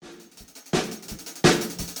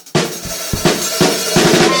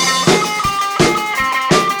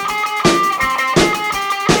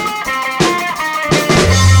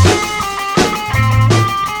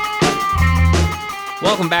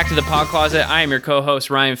back to the Pod Closet. I am your co-host,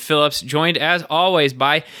 Ryan Phillips, joined as always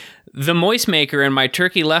by the Moist Maker and my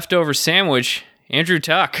turkey leftover sandwich, Andrew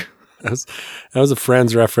Tuck. That was a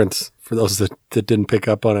Friends reference for those that didn't pick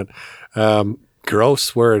up on it.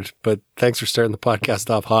 Gross word, but thanks for starting the podcast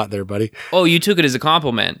off hot there, buddy. Oh, you took it as a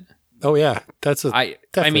compliment. Oh, yeah.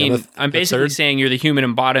 I'm basically saying you're the human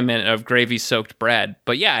embodiment of gravy-soaked bread.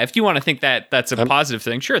 But yeah, if you want to think that that's a positive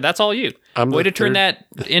thing, sure, that's all you. Way to turn that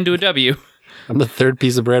into a W. I'm the third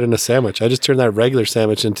piece of bread in a sandwich. I just turned that regular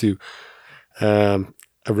sandwich into a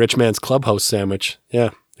rich man's clubhouse sandwich.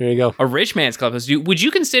 Yeah, there you go. A rich man's clubhouse. Would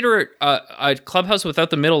you consider a clubhouse without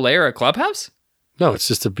the middle layer a clubhouse? No, it's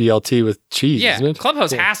just a BLT with cheese, isn't it?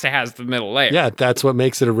 Clubhouse has to have the middle layer. Yeah, that's what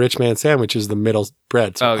makes it a rich man sandwich is the middle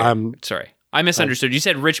bread. So I'm sorry. I misunderstood. You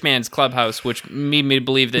said rich man's clubhouse, which made me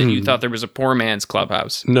believe that you thought there was a poor man's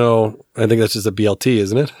clubhouse. No, I think that's just a BLT,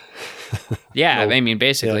 isn't it? Yeah, no. I mean,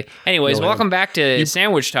 basically. Yeah. Anyways, welcome back to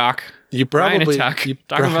Sandwich Talk. Talking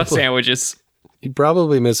about sandwiches. You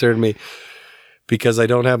probably misheard me because I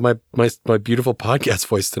don't have my beautiful podcast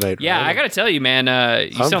voice tonight. Yeah, right? I got to tell you, man,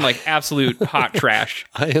 you sound like absolute hot trash.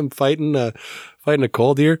 I am fighting a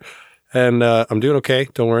cold here, and I'm doing okay.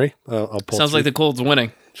 Don't worry. I'll pull Sounds through. Like the cold's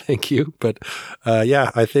winning. Thank you. But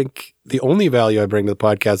yeah, I think the only value I bring to the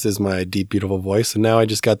podcast is my deep, beautiful voice. And now I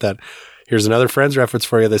just got that. Here's another Friends reference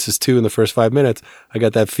for you. This is 2 in the first 5 minutes. I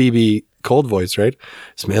got that Phoebe cold voice, right?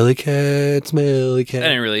 Smelly cat, smelly cat.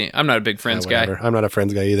 I'm not a big Friends guy. I'm not a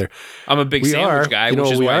Friends guy either. I'm a big sandwich guy,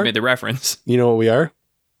 which is why I made the reference. You know what we are?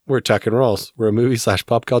 We're Tuck and Rolls. We're a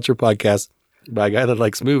movie/pop culture podcast by a guy that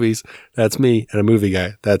likes movies. That's me. And a movie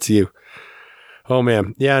guy. That's you. Oh,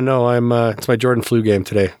 man. Yeah, no, it's my Jordan flu game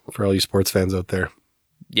today for all you sports fans out there.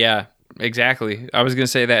 Yeah, exactly. I was going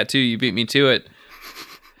to say that too. You beat me to it.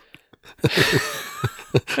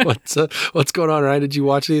 What's going on, Ryan? Did you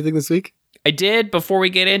watch anything this week? I did. Before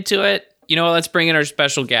we get into it, you know what? Let's bring in our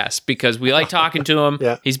special guest because we like talking to him.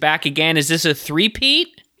 Yeah. He's back again. Is this a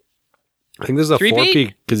 3-peat? I think this is a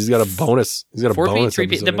 4-peat because he's got a bonus. He's got a bonus.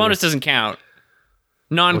 3-peat. The bonus doesn't count.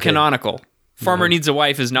 Non-canonical. Okay. Farmer Needs a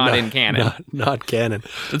Wife is not in canon. Not canon.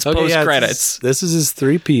 It's post-credits. This is his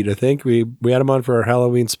 3-peat, I think. We had him on for our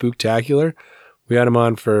Halloween Spooktacular. We had him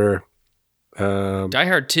on for Die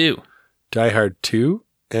Hard 2. Die Hard 2.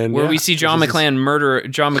 And where we see John McClane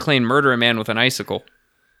murder a man with an icicle.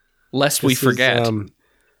 Lest we forget.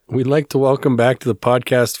 We'd like to welcome back to the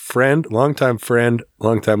podcast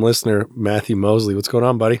longtime listener, Matthew Mosley. What's going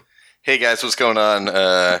on, buddy? Hey guys, what's going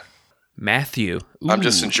on? Matthew. Ooh. I'm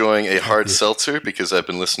just enjoying a hard seltzer because I've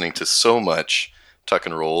been listening to so much Tuck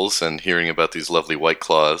and Rolls and hearing about these lovely White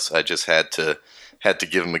Claws. I just had to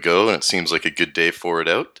give them a go, and it seems like a good day for it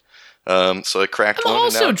out. So I cracked one. I'm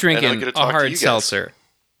also drinking a hard seltzer.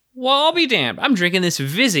 Well, I'll be damned. I'm drinking this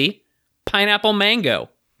Vizzy Pineapple Mango.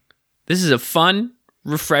 This is a fun,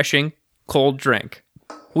 refreshing, cold drink.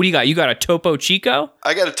 What do you got? You got a Topo Chico?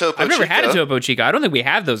 I got a Topo Chico. I've never had a Topo Chico. I don't think we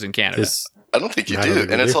have those in Canada. I don't think you do.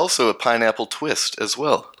 And it's also a pineapple twist as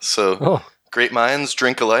well. So great minds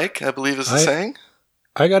drink alike, I believe is the saying.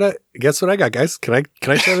 Guess what I got, guys? Can I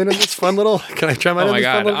chime in on this fun little? Can I chime in on this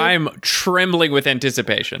fun little? Oh my God, I'm trembling with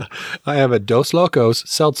anticipation. I have a Dos Locos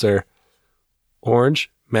seltzer,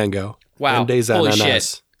 orange, mango, wow, and Days holy Ananas,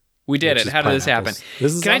 shit. We did it. How did this happen? Can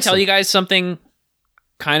awesome. I tell you guys something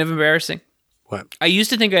kind of embarrassing? What? I used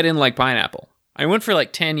to think I didn't like pineapple. I went for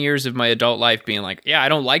like 10 years of my adult life being like, yeah, I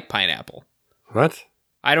don't like pineapple. What?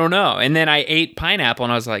 I don't know. And then I ate pineapple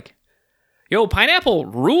and I was like, yo, pineapple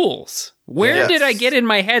rules. Where did I get in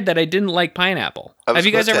my head that I didn't like pineapple? Have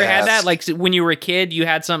you guys ever had that? Like when you were a kid, you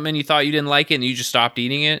had something and you thought you didn't like it and you just stopped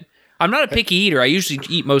eating it? I'm not a picky eater. I usually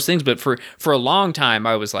eat most things, but for a long time,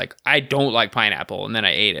 I was like, I don't like pineapple. And then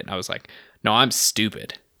I ate it and I was like, no, I'm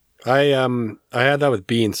stupid. I had that with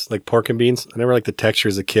beans, like pork and beans. I never liked the texture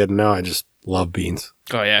as a kid. And now I just love beans.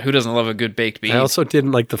 Oh, yeah. Who doesn't love a good baked bean? I also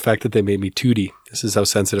didn't like the fact that they made me tooty. This is how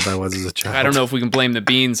sensitive I was as a child. I don't know if we can blame the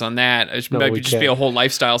beans on that. It might just be a whole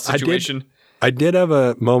lifestyle situation. I did have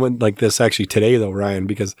a moment like this actually today, though, Ryan,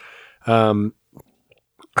 because I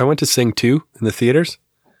went to Sing 2 in the theaters.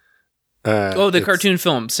 The cartoon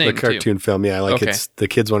film, Sing 2. The cartoon film, yeah. Like it's the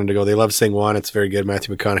kids wanted to go. They love Sing 1. It's very good.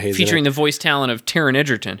 Matthew McConaughey's featuring the voice talent of Taron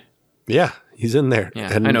Egerton. Yeah, he's in there.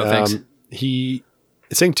 Yeah, and, I know, thanks.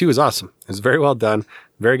 Sing 2 is awesome. It's very well done.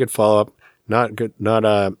 Very good follow-up. Not good,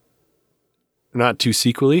 not too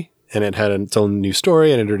sequely. And it had its own new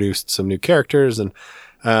story and introduced some new characters and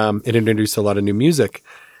it introduced a lot of new music.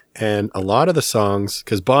 And a lot of the songs,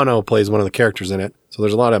 because Bono plays one of the characters in it, so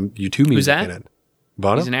there's a lot of U2 music in it.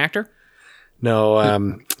 Bono? He's an actor?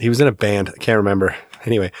 No, he was in a band. I can't remember.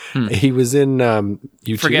 Anyway, he was in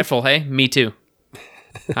U2. Forgetful, hey? Me too.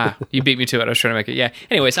 You beat me to it. I was trying to make it. Yeah.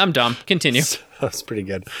 Anyways, I'm dumb. Continue. That's pretty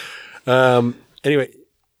good. Anyway,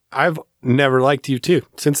 I've never liked U2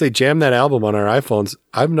 since they jammed that album on our iPhones.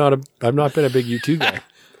 I've not been a big U2 guy.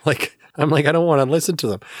 I don't want to listen to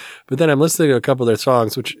them. But then I'm listening to a couple of their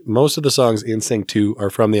songs, which most of the songs in Sync 2 are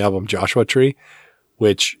from the album Joshua Tree,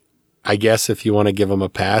 which I guess if you want to give them a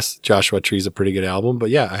pass, Joshua Tree is a pretty good album. But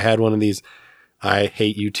yeah, I had one of these. I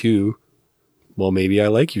hate U2. Well, maybe I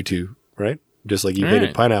like U2, right? Just like you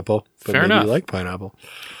hated Pineapple, but maybe you like Pineapple.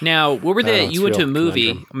 Now, what were you went to a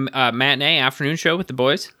movie, matinee, afternoon show with the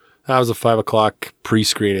boys? That was a 5 o'clock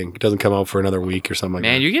pre-screening. It doesn't come out for another week or something like that.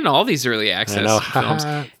 Man, you're getting all these early access films.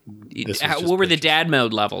 What were the dad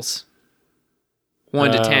mode levels?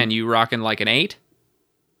 1 to 10. You rocking like an 8?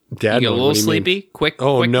 Dad mode. You get a little sleepy? Quick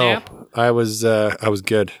nap? I was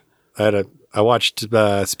good. I watched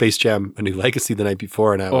Space Jam: A New Legacy the night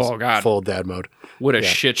before, and I was full dad mode. What a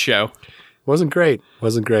shit show! Wasn't great.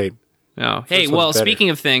 Oh, hey, well, speaking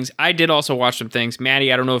of things, I did also watch some things.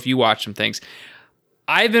 Maddie, I don't know if you watched some things.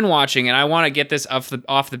 I've been watching, and I want to get this off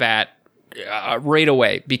the bat right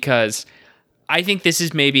away because I think this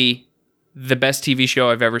is maybe the best TV show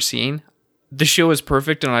I've ever seen. The show is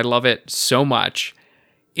perfect, and I love it so much.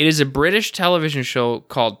 It is a British television show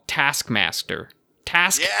called Taskmaster.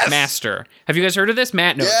 Taskmaster. Yes. Have you guys heard of this?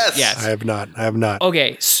 Matt knows. Yes. I have not.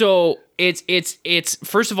 Okay, so it's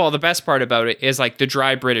first of all, the best part about it is like the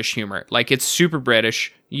dry British humor. Like it's super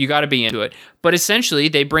British. You got to be into it. But essentially,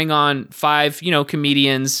 they bring on 5,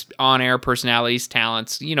 comedians, on-air personalities,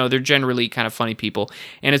 talents. They're generally kind of funny people.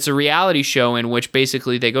 And it's a reality show in which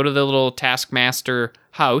basically they go to the little Taskmaster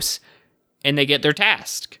house and they get their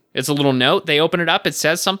task. It's a little note. They open it up. It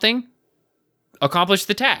says something. Accomplish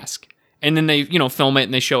the task. And then they, film it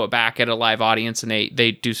and they show it back at a live audience and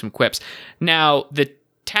they do some quips. Now, the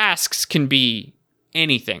tasks can be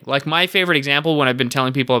anything. Like my favorite example when I've been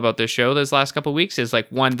telling people about this show this last couple of weeks is like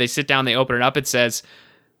one, they sit down, they open it up, it says,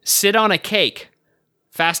 sit on a cake,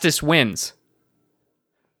 fastest wins.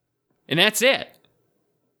 And that's it.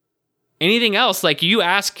 Anything else, like you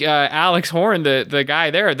ask Alex Horn, the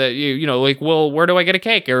guy there, that well, where do I get a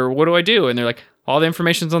cake or what do I do? And they're like, all the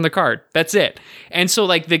information's on the card. That's it. And so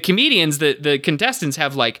like the comedians, the contestants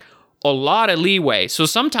have like a lot of leeway. So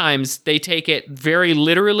sometimes they take it very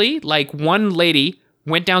literally. Like one lady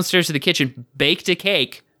went downstairs to the kitchen, baked a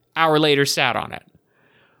cake, hour later sat on it.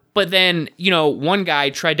 But then, one guy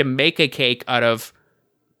tried to make a cake out of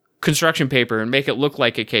construction paper and make it look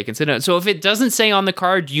like a cake and sit on it. So if it doesn't say on the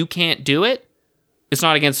card you can't do it, it's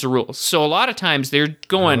not against the rules. So a lot of times they're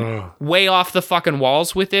going way off the fucking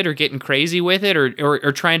walls with it or getting crazy with it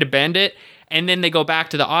or trying to bend it. And then they go back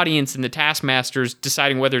to the audience and the taskmasters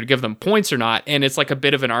deciding whether to give them points or not. And it's like a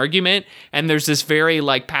bit of an argument. And there's this very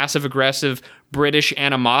like passive aggressive British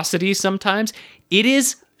animosity sometimes. It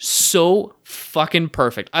is so fucking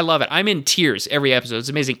perfect. I love it. I'm in tears every episode. It's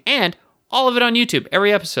amazing. And all of it on YouTube,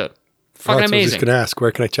 every episode. Fucking amazing. I was just going to ask,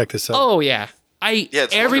 where can I check this out? Oh, yeah.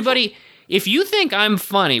 Everybody... Wonderful. If you think I'm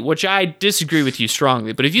funny, which I disagree with you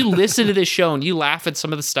strongly, but if you listen to this show and you laugh at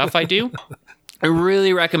some of the stuff I do, I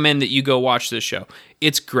really recommend that you go watch this show.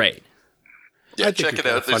 It's great. Yeah, check it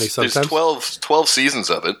out. There's 12 seasons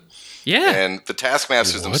of it. Yeah. And the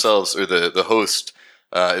Taskmasters themselves, or the host,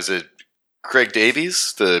 is it Craig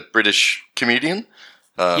Davies, the British comedian?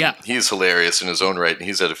 He's hilarious in his own right, and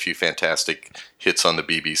he's had a few fantastic hits on the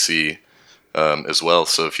BBC as well.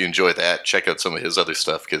 So if you enjoy that, check out some of his other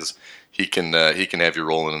stuff, because he can have you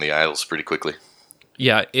rolling in the aisles pretty quickly.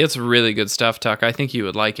 Yeah, it's really good stuff, Tuck. I think you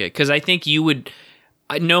would like it, because I think you would,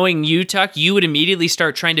 knowing you, Tuck, you would immediately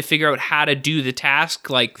start trying to figure out how to do the task,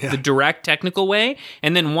 the direct technical way,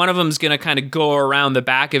 and then one of them's going to kind of go around the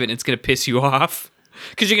back of it, and it's going to piss you off,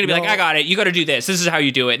 because you're going to be like, I got it, you got to do this is how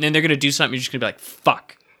you do it, and then they're going to do something, you're just going to be like,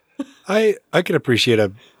 fuck. I can appreciate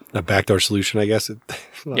a backdoor solution, I guess.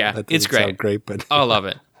 It's great. Sound great, but I love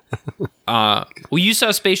it. Well, you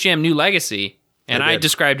saw Space Jam: New Legacy, and I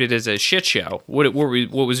described it as a shit show. What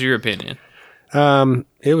was your opinion?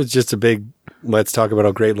 It was just a big, let's talk about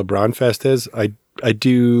how great LeBron Fest is. I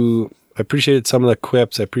appreciated some of the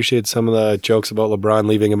quips. I appreciated some of the jokes about LeBron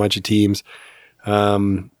leaving a bunch of teams.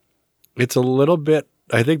 It's a little bit,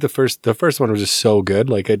 I think the first one was just so good.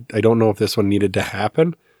 Like, I don't know if this one needed to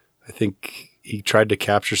happen. I think he tried to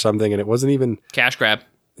capture something and it wasn't even cash grab.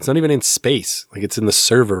 It's not even in space. Like, it's in the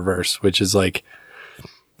serververse, which is like,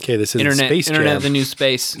 okay, this is Space Jam. Internet, the new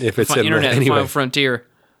space. If it's Internet, anyway. The final frontier.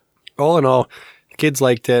 All in all, kids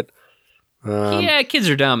liked it. Kids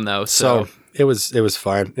are dumb though. So it was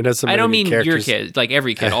fine. It has some. I don't mean characters. your kid, like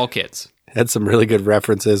every kid, all kids. Had some really good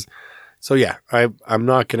references. So yeah, I'm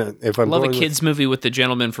not gonna if I'm love a kids movie with the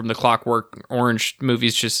gentleman from the Clockwork Orange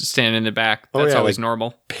movies just standing in the back. That's always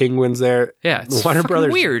normal. Penguins there. Yeah, it's Warner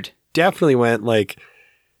Brothers weird. Definitely went like,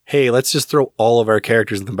 hey, let's just throw all of our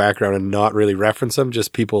characters in the background and not really reference them.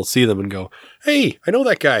 Just people see them and go, hey, I know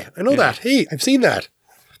that guy. I know that. Hey, I've seen that.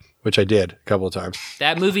 Which I did a couple of times.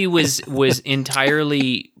 That movie was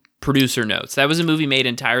entirely producer notes. That was a movie made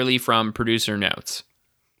entirely from producer notes.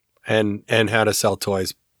 And how to sell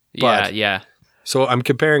toys. But, yeah. So I'm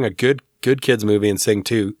comparing a good kids movie and Sing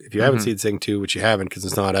 2. If you haven't seen Sing 2, which you haven't because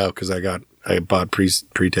it's not out because I bought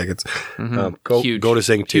pre-tickets, go to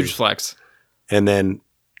Sing 2. Huge flex. And then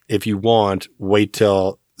if you want, wait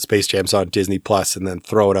till Space Jam's on Disney Plus and then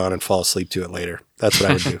throw it on and fall asleep to it later. That's what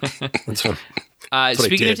I would do.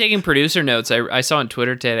 Speaking of taking producer notes, I saw on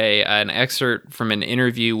Twitter today an excerpt from an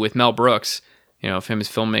interview with Mel Brooks, famous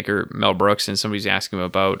filmmaker Mel Brooks, and somebody's asking him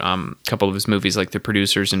about a couple of his movies, like The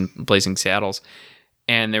Producers and Blazing Saddles.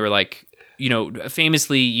 And they were like,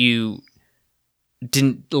 famously, you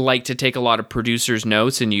didn't like to take a lot of producers'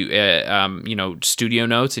 notes and you, studio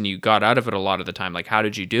notes, and you got out of it a lot of the time. Like, how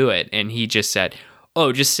did you do it? And he just said,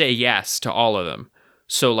 oh, just say yes to all of them.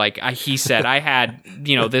 So, he said, I had,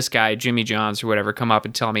 this guy, Jimmy Johns or whatever, come up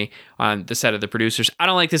and tell me on the set of The Producers, I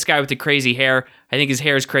don't like this guy with the crazy hair. I think his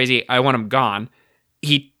hair is crazy. I want him gone.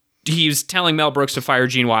 He was telling Mel Brooks to fire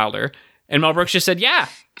Gene Wilder. And Mel Brooks just said, yeah,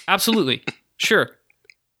 absolutely. Sure.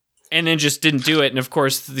 And then just didn't do it. And, of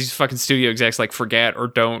course, these fucking studio execs, forget or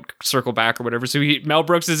don't circle back or whatever. So Mel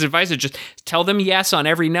Brooks' advice is just tell them yes on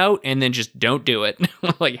every note and then just don't do it.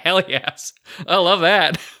 Hell yes. I love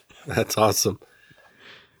that. That's awesome.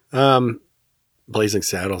 Blazing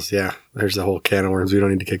Saddles, yeah. There's a whole can of worms we don't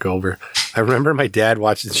need to kick over. I remember my dad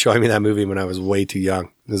showing me that movie when I was way too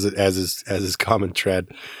young, as is common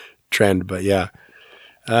trend. But yeah,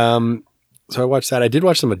 so I watched that. I did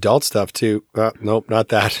watch some adult stuff too. Nope, not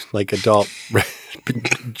that. Adult,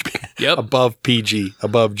 yep, above PG,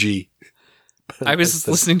 above G. I was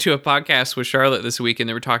listening to a podcast with Charlotte this week, and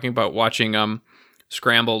they were talking about watching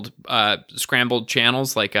scrambled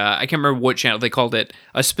channels. I can't remember what channel they called it.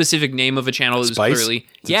 A specific name of a channel. It was clearly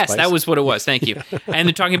Spice? That was what it was. Thank you. And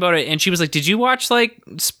they're talking about it, and she was like, "Did you watch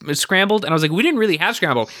Scrambled?" And I was like, "We didn't really have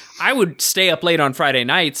Scrambled. I would stay up late on Friday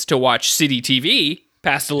nights to watch City TV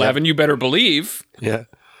past 11. Yep. You better believe." Yeah.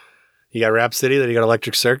 You got Rap City, then you got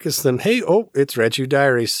Electric Circus, then it's Red Shoe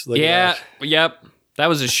Diaries. Yep. That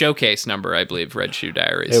was a showcase number, I believe. Red Shoe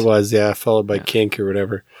Diaries. It was, yeah, followed by Kink or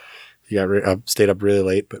whatever. You stayed up really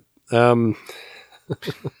late, but you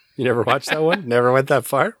never watched that one? Never went that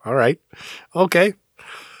far? All right. Okay.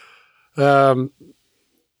 I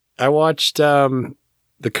watched The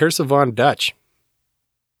Curse of Von Dutch.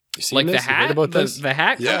 You seen this? The hat? You heard about this? The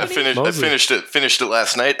hat? Yeah, I finished it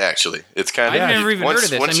last night, actually. It's kind of... I've never even heard of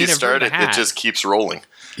this. Once you start it, it just keeps rolling.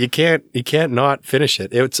 You can't not finish it.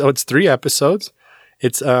 It's 3 episodes.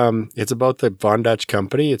 It's about the Von Dutch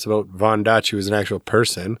company. It's about Von Dutch, who is an actual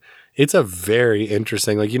person. It's a very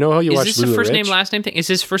interesting, how you watch Is this a first name, last name thing? Is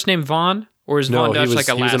his first name Von? Or is Von Dutch a last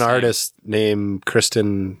name? He was an artist named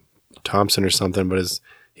Kristen Thompson or something, but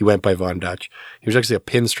he went by Von Dutch. He was actually a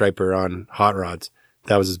pinstriper on hot rods.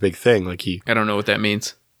 That was his big thing. I don't know what that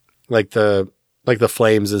means. Like the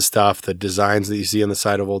flames and stuff, the designs that you see on the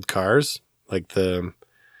side of old cars. So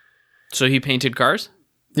he painted cars?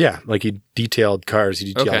 Yeah, he detailed cars,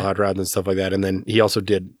 he detailed hot rods and stuff like that. And then he also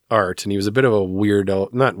did art, and he was a bit of a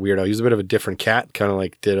weirdo, not weirdo, he was a bit of a different cat, kind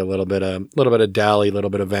of did a little bit of Dali, a little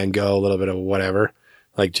bit of Van Gogh, a little bit of whatever,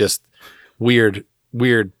 just weird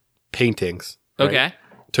paintings. Right? Okay.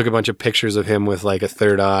 Took a bunch of pictures of him with a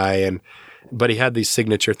third eye, but he had these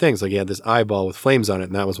signature things, he had this eyeball with flames on it,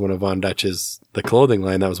 and that was one of Von Dutch's, the clothing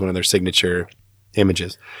line, that was one of their signature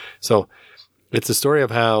images. So it's the story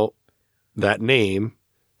of how that name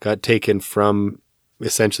got taken from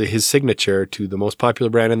essentially his signature to the most popular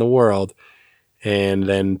brand in the world and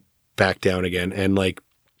then back down again. And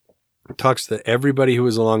talks to everybody who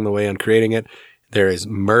was along the way on creating it. There is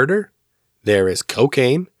murder. There is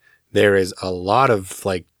cocaine. There is a lot of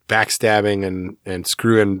backstabbing and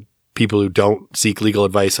screwing people who don't seek legal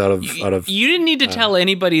advice out of. You didn't need to tell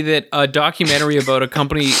anybody that a documentary about a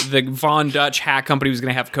company, the Von Dutch hat company, was going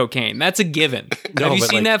to have cocaine. That's a given. No, have you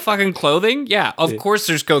seen that fucking clothing? Yeah, of course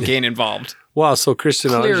there's cocaine involved. Well, so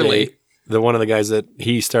Christian Auger, one of the guys that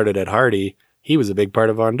he started at Hardy, he was a big part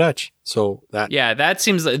of Von Dutch. So that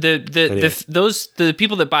seems like the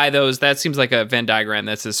people that buy those, that seems like a Venn diagram.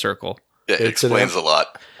 That's a circle. Yeah, it explains a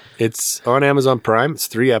lot. It's on Amazon Prime. It's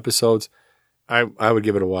 3 episodes. I would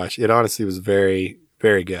give it a watch. It honestly was very,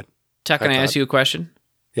 very good. Tuck, can I ask you a question?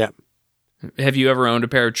 Yeah. Have you ever owned a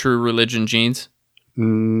pair of True Religion jeans?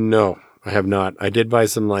 No. I have not. I did buy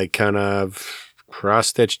some like kind of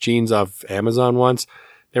cross-stitch jeans off Amazon once.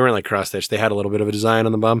 They weren't like cross-stitch. They had a little bit of a design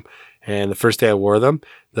on the bum. And the first day I wore them,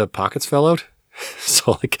 the pockets fell out.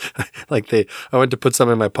 So I went to put some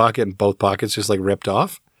in my pocket and both pockets just like ripped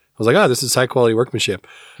off. I was like, oh, this is high quality workmanship.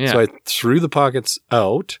 Yeah. So I threw the pockets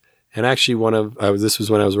out, and actually this was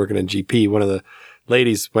when I was working in GP. One of the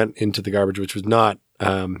ladies went into the garbage, which was not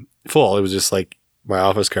full. It was just like my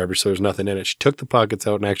office garbage, so there was nothing in it. She took the pockets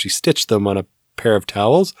out and actually stitched them on a pair of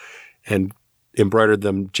towels and embroidered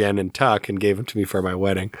them Jen and Tuck and gave them to me for my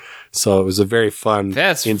wedding. So it was a very fun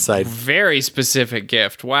inside. Very specific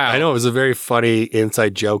gift. Wow. I know, it was a very funny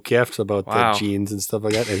inside joke gift about the jeans and stuff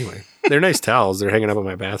like that. Anyway, they're nice towels. They're hanging up in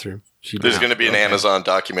my bathroom. There's going to be an Amazon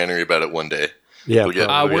documentary about it one day. Yeah.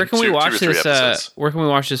 Where can we watch this? Where can we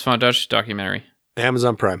watch this Von Dutch documentary?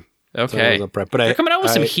 Amazon Prime. Okay. Amazon Prime. But they're coming out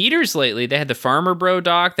with some heaters lately. They had the Farmer Bro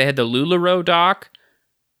doc. They had the LuLaRoe doc.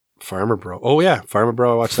 Farmer Bro. Oh yeah, Farmer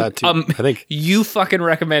Bro. I watched that too. I think you fucking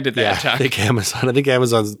recommended that. Yeah, I think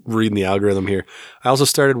Amazon's reading the algorithm here. I also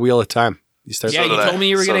started Wheel of Time. You told me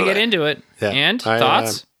you were going to get into it. Yeah. And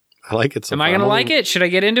thoughts? I like it. So Am I going to like it? Should I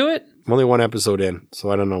get into it? I'm only one episode in,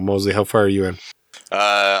 so I don't know. Mosley, how far are you in?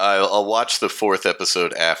 I'll watch the 4th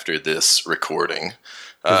episode after this recording. Is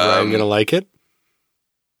Ryan going to like it?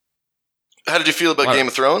 How did you feel about Game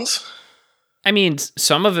of Thrones? I mean,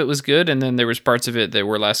 some of it was good, and then there was parts of it that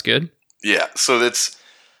were less good. Yeah, so it's.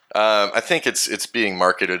 I think it's being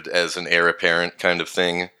marketed as an heir apparent kind of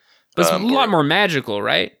thing. But it's a lot more magical,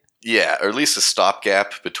 right? Yeah, or at least a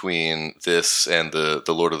stopgap between this and the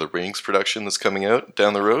Lord of the Rings production that's coming out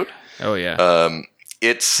down the road. Oh yeah.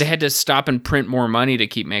 They had to stop and print more money to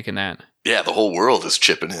keep making that. Yeah, the whole world is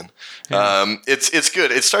chipping in. Yeah. It's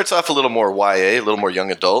good. It starts off a little more YA, a little more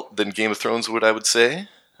young adult than Game of Thrones would, I would say.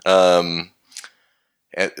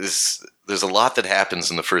 There's a lot that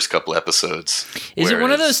happens in the first couple episodes. Is it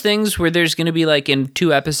one of those things where there's going to be like in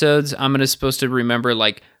 2 episodes, I'm supposed to remember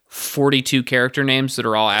like 42 character names that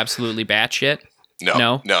are all absolutely batshit?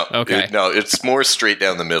 No. Okay. It's more straight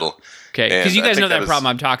down the middle. Okay, because you guys know that problem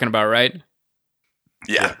I'm talking about, right?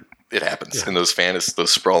 Yeah, it happens in those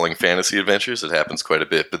sprawling fantasy adventures. It happens quite a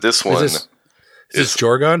bit, but this one is this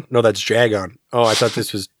Jorgon? No, that's Jagon. Oh, I thought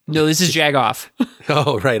this was. No, this is Jagoff.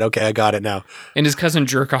 Oh, right. Okay, I got it now. And his cousin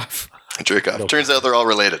Jerkoff. Jerkoff. Turns out they're all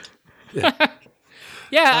related. Yeah,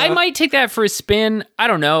 I might take that for a spin. I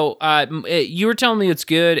don't know. You were telling me it's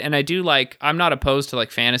good, and I do like. I'm not opposed to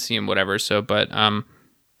like fantasy and whatever. So, but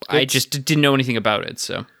I just didn't know anything about it.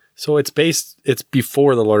 So it's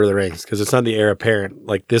before the Lord of the Rings because it's not the heir apparent.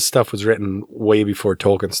 Like this stuff was written way before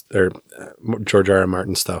Tolkien's or George R. R.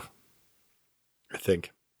 Martin stuff. I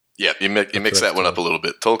think. Yeah, you mix that one up a little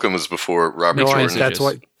bit. Tolkien was before Robert Jordan.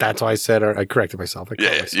 That's why I said I corrected myself.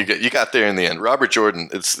 You got there in the end. Robert Jordan.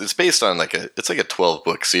 It's based on like a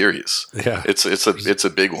 12-book series. Yeah, it's a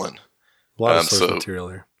big one. A lot of source material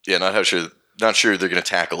there. Yeah, not sure they're going to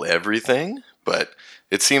tackle everything, but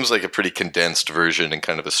it seems like a pretty condensed version and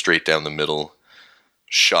kind of a straight down the middle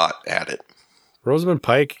shot at it. Rosamund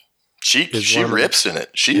Pike. She rips in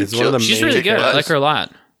it. She's really good. I like her a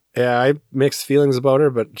lot. Yeah, I have mixed feelings about her,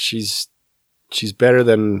 but she's better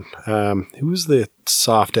than who's the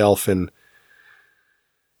soft elf in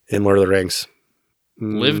Lord of the Rings?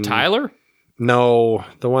 Liv Tyler? No,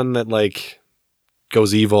 the one that like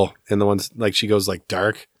goes evil, and the ones like she goes like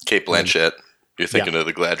dark. Cate Blanchett. You're thinking of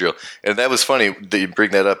the Galadriel, and that was funny that you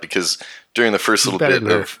bring that up because during the first little bit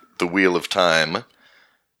of the Wheel of Time,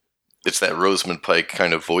 it's that Rosamund Pike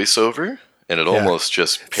kind of voiceover. And it almost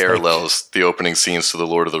just parallels the opening scenes to The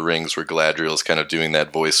Lord of the Rings where Galadriel is kind of doing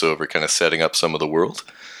that voiceover, kind of setting up some of the world.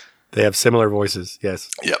 They have similar voices, yes.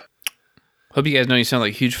 Yep. Hope you guys know you sound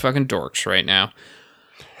like huge fucking dorks right now.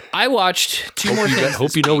 I watched 2 more things.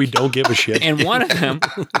 Hope you know we don't give a shit. And one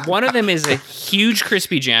of them is a huge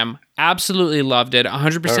crispy gem. Absolutely loved it.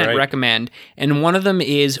 100% recommend. And one of them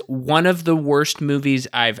is one of the worst movies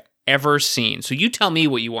I've ever seen. So you tell me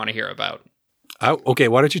what you want to hear about. Okay,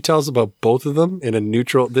 why don't you tell us about both of them in a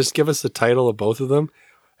neutral... Just give us the title of both of them,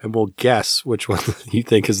 and we'll guess which one you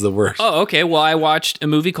think is the worst. Oh, okay. Well, I watched a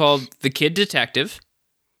movie called The Kid Detective,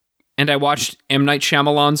 and I watched M. Night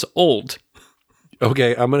Shyamalan's Old.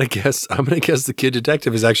 Okay, I'm gonna guess The Kid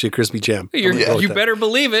Detective is actually a crispy gem. You better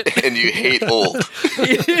believe it. And you hate Old.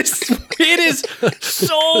 It is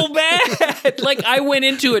so bad. Like I went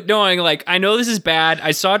into it knowing like I know this is bad.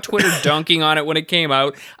 I saw Twitter dunking on it when it came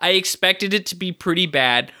out. I expected it to be pretty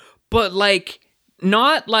bad, but like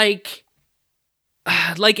not like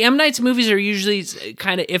like M. Night's movies are usually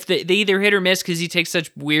kind of, if they either hit or miss because he takes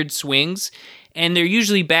such weird swings, and they're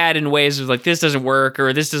usually bad in ways of like, this doesn't work,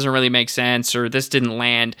 or this doesn't really make sense, or this didn't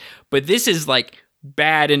land. But this is like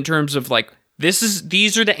bad in terms of like,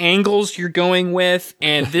 these are the angles you're going with,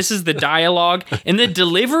 and this is the dialogue. And the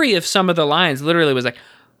delivery of some of the lines literally was like,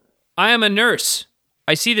 I am a nurse.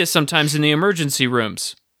 I see this sometimes in the emergency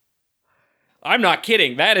rooms. I'm not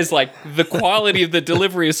kidding. That is like the quality of the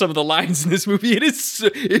delivery of some of the lines in this movie.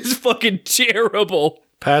 It's fucking terrible.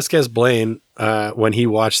 Pascal Blaine, when he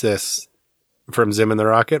watched this from Zim and the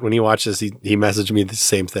Rocket, when he watched this, he messaged me the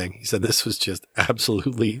same thing. He said this was just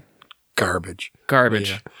absolutely garbage.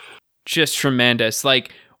 Garbage. Yeah. Just tremendous.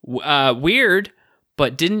 Like, weird,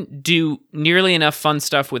 but didn't do nearly enough fun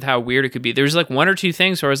stuff with how weird it could be. There's like one or two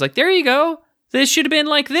things where I was like, there you go. This should have been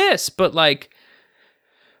like this. But like,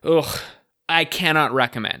 ugh. I cannot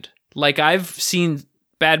recommend. Like, I've seen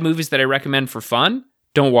bad movies that I recommend for fun.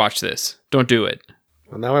 Don't watch this. Don't do it.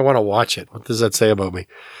 Well, now I want to watch it. What does that say about me?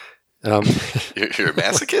 You're a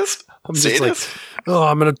masochist? I'm just like,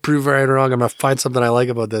 I'm going to prove right or wrong. I'm going to find something I like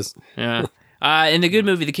about this. Yeah. In the good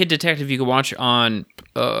movie, The Kid Detective, you can watch on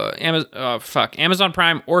Amazon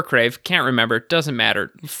Prime or Crave. Can't remember. Doesn't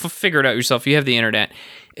matter. Figure it out yourself. You have the internet.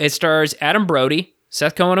 It stars Adam Brody,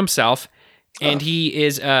 Seth Cohen himself, and he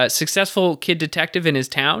is a successful kid detective in his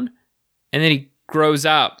town, and then he grows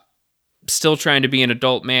up still trying to be an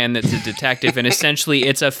adult man that's a detective, and essentially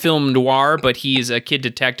it's a film noir, but he's a kid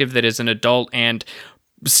detective that is an adult and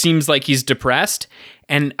seems like he's depressed.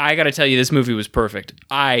 And I gotta tell you, this movie was perfect.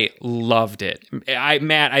 I loved it.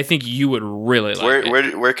 Matt, I think you would really like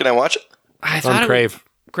it. Where can I watch it? I thought on Crave.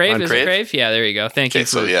 Crave? Is it Crave? Yeah, there you go. Thank you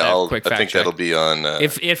for that quick fact check. I think that'll be on...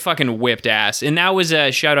 It fucking whipped ass. And that was a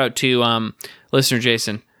shout out to listener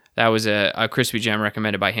Jason. That was a crispy gem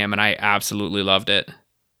recommended by him, and I absolutely loved it.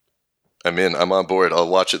 I'm in. I'm on board. I'll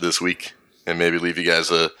watch it this week and maybe leave you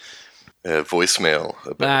guys a voicemail.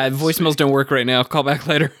 Voicemails don't work right now. Call back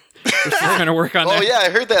later. We're going to work on that. Oh, yeah, I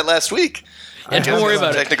heard that last week. Yeah, don't worry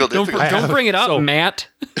about it. Don't bring it up, Matt.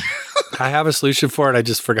 I have a solution for it. I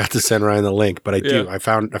just forgot to send Ryan the link, but I do. I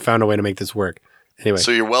found a way to make this work. Anyway,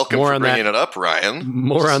 so you're welcome for bringing it up, Ryan.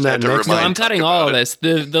 More on that next time. I'm cutting all of this.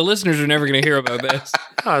 The listeners are never going to hear about this.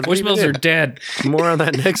 Voicemails are dead. More on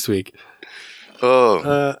that next week.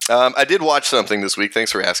 I did watch something this week.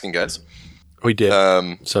 Thanks for asking, guys. We did.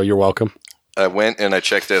 So you're welcome. I went and I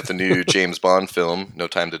checked out the new James Bond film, No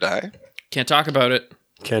Time to Die. Can't talk about it.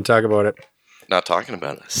 Can't talk about it. Not talking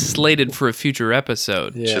about it. Slated for a future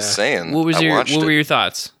episode. Yeah. Just saying. What were your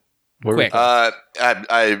thoughts? Quick.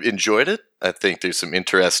 I enjoyed it. I think there's some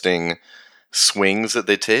interesting swings that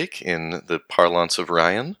they take in the parlance of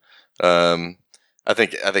Ryan. I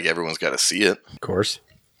think everyone's got to see it. Of course.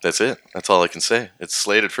 That's it. That's all I can say. It's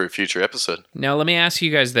slated for a future episode. Now, let me ask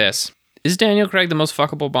you guys this. Is Daniel Craig the most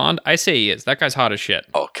fuckable Bond? I say he is. That guy's hot as shit.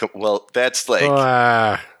 Oh, well, that's like...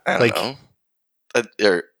 I don't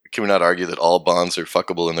know. Can we not argue that all Bonds are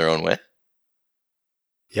fuckable in their own way?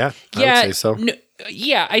 Yeah, I would say so. No,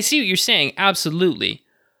 yeah, I see what you're saying. Absolutely.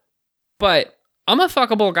 But I'm a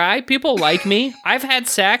fuckable guy. People like me. I've had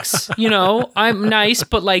sex. I'm nice.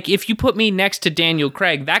 But like, if you put me next to Daniel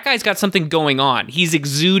Craig, that guy's got something going on. He's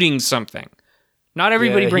exuding something. Not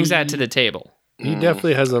everybody brings that to the table. He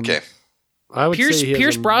definitely has a... Okay. I would say he has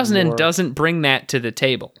Pierce Brosnan doesn't bring that to the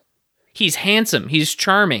table. He's handsome. He's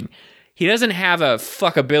charming. He doesn't have a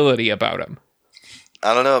fuckability about him.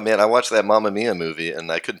 I don't know, man. I watched that Mamma Mia movie,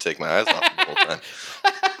 and I couldn't take my eyes off him the whole time.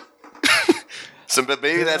 But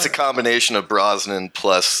maybe that's a combination of Brosnan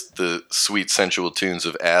plus the sweet, sensual tunes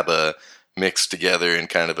of ABBA mixed together in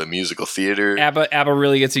kind of a musical theater. ABBA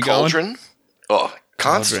really gets you Cauldron? going? Oh,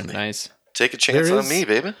 constantly. Cauldron, nice. Take a chance on me,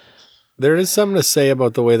 baby. There is something to say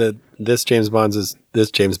about the way that this James Bond's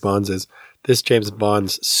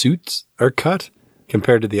suits are cut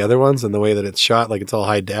compared to the other ones, and the way that it's shot, like it's all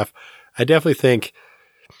high def. I definitely think,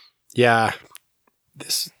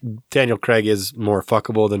 this Daniel Craig is more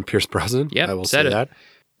fuckable than Pierce Brosnan. Yep, I will say that.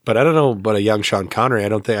 But I don't know about a young Sean Connery. I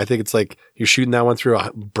think it's like you're shooting that one through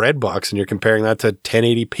a bread box and you're comparing that to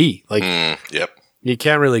 1080p. Like, you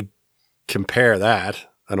can't really compare that.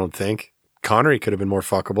 I don't think Connery could have been more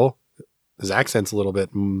fuckable. His accent's a little bit,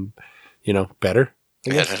 better. I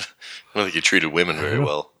don't think you treated women very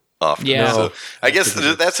well often. Yeah. So I guess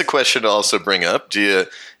that's a question to also bring up.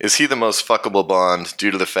 Is he the most fuckable Bond due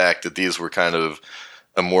to the fact that these were kind of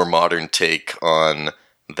a more modern take on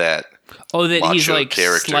that? Oh, that he's like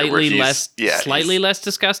slightly less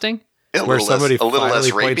disgusting? Where somebody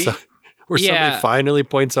finally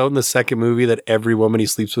points out in the second movie that every woman he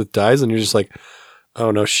sleeps with dies, and you're just like, oh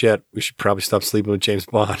no shit, we should probably stop sleeping with James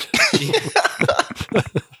Bond.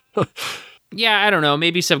 Yeah, I don't know.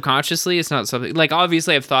 Maybe subconsciously, it's not something like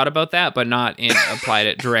obviously I've thought about that, but not applied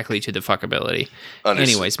it directly to the fuckability.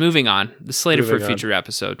 Anyways, moving on. The slated for a future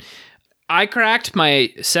episode. I cracked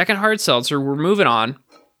my second hard seltzer. We're moving on.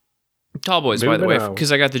 Tall boys, by the way,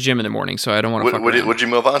 because I got the gym in the morning, so I don't want to fuck around. What'd you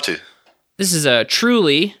move on to? This is a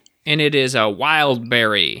Truly, and it is a wild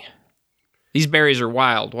berry. These berries are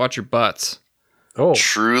wild. Watch your butts. Oh,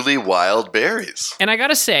 Truly wild berries. And I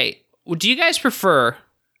gotta say, do you guys prefer?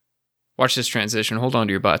 Watch this transition. Hold on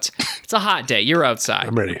to your butts. It's a hot day. You're outside.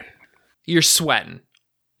 I'm ready. You're sweating.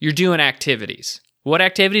 You're doing activities. What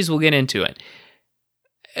activities? We'll get into it.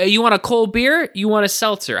 You want a cold beer? You want a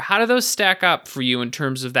seltzer? How do those stack up for you in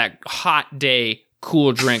terms of that hot day,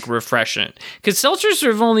 cool drink, refreshment? Because seltzers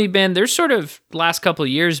have only been, they're sort of last couple of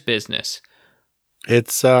years business.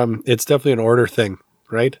 It's definitely an order thing,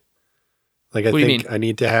 right? Like I think I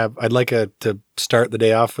need to have. I'd like to start the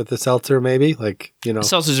day off with a seltzer, maybe. Like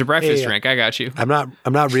seltzer's a breakfast drink. I got you. I'm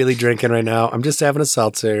not really drinking right now. I'm just having a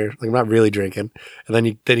seltzer. Like I'm not really drinking, and then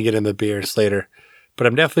you get in the beers later. But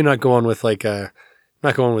I'm definitely not going with I'm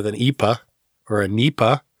not going with an IPA or a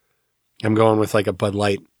NEPA. I'm going with like a Bud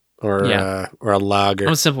Light or a lager.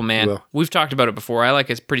 I'm a simple man. We've talked about it before. I like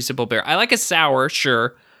a pretty simple beer. I like a sour,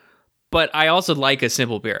 sure. But I also like a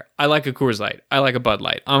simple beer. I like a Coors Light. I like a Bud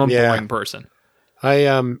Light. I'm a boring person.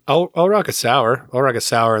 I'll rock a sour. I'll rock a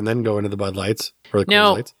sour and then go into the Bud Lights or the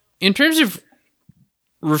Coors Lights. In terms of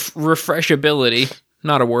refreshability,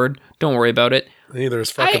 not a word. Don't worry about it. Neither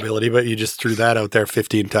is fuckability, but you just threw that out there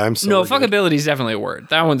 15 times. So no, fuckability is definitely a word.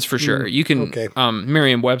 That one's for sure. You can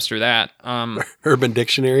Merriam-Webster that. Urban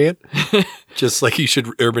Dictionary it. Just like you should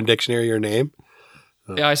Urban Dictionary your name.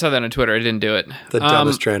 Yeah, I saw that on Twitter. I didn't do it. The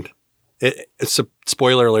dumbest trend. It's a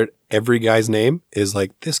spoiler alert. Every guy's name is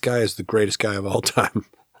like, this guy is the greatest guy of all time.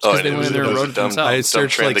 Because they went in there and wrote it themselves. I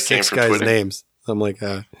searched like 6 guys' Twitter names. I'm like,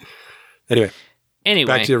 anyway,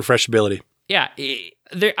 back to your refreshability. Yeah,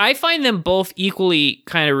 I find them both equally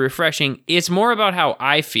kind of refreshing. It's more about how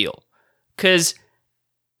I feel. Because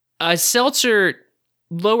a seltzer,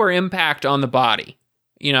 lower impact on the body.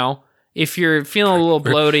 If you're feeling a little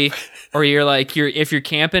bloaty, or if you're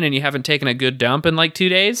camping and you haven't taken a good dump in like 2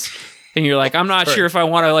 days, and you're like, I'm not sure if I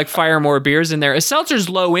want to like fire more beers in there. A seltzer's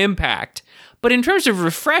low impact, but in terms of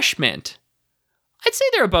refreshment, I'd say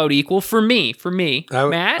they're about equal for me.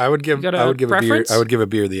 Matt, I would give a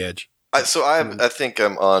beer the edge. I think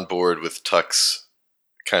I'm on board with Tuck's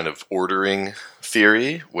kind of ordering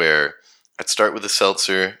theory, where I'd start with a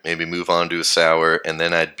seltzer, maybe move on to a sour, and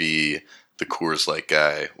then I'd be the Coors Light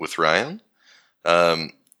guy with Ryan.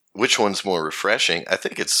 Which one's more refreshing? I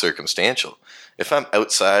think it's circumstantial. If I'm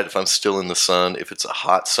outside, if I'm still in the sun, if it's a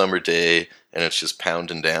hot summer day and it's just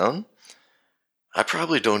pounding down, I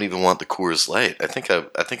probably don't even want the Coors Light. I think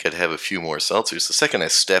I'd have a few more seltzers. The second I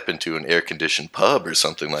step into an air-conditioned pub or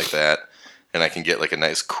something like that, and I can get like a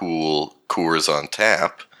nice cool Coors on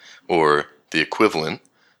tap or the equivalent,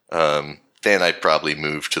 then I'd probably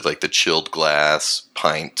move to like the chilled glass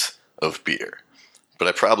pint of beer. But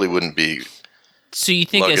I probably wouldn't be. So you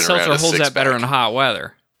think a seltzer holds that better in hot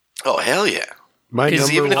weather? Oh hell yeah!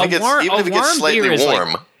 Even if it gets slightly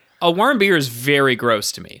warm, a warm beer is very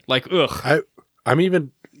gross to me. Like ugh. I'm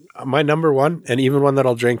even my number one, and even one that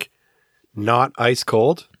I'll drink not ice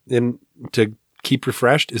cold in to keep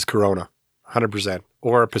refreshed is Corona, 100%,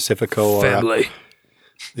 or a Pacifico. Family.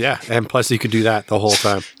 Yeah, and plus you could do that the whole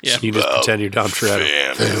time. Yeah. You just pretend you're Dom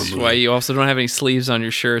Toretto. That's why you also don't have any sleeves on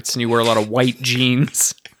your shirts, and you wear a lot of white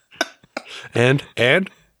jeans. And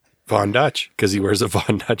Von Dutch, because he wears a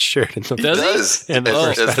Von Dutch shirt. He does. And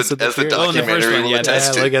as the documentary will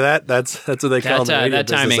attest to. Look at that. That's what they call the radio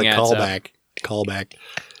business, a callback.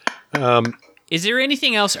 Is there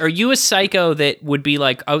anything else? Are you a psycho that would be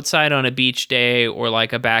like outside on a beach day or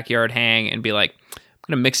like a backyard hang and be like, I'm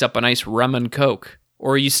going to mix up a nice rum and Coke?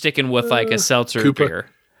 Or are you sticking with like a seltzer beer?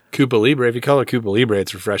 Cuba Libre. If you call it Cuba Libre,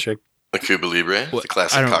 it's refreshing. A Cuba Libre? The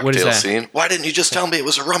classic cocktail scene? Why didn't you just tell me it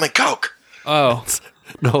was a rum and Coke? Oh.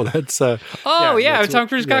 No, that's... Tom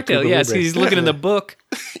Cruise cocktail. Yes, he's looking in the book.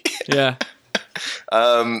 Yeah.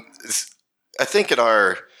 I think at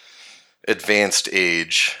our advanced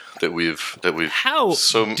age that we've How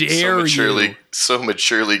so maturely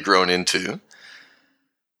grown into,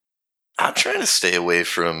 I'm trying to stay away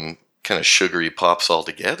from kind of sugary pops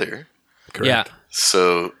altogether. Correct. Yeah.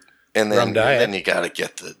 So, and then you got to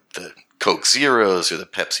get the Coke Zeros or the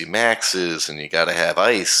Pepsi Maxes, and you got to have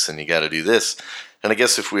ice, and you got to do this. And I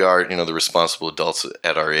guess if we are, the responsible adults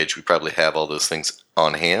at our age, we probably have all those things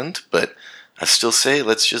on hand. But I still say,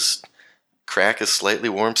 let's just crack a slightly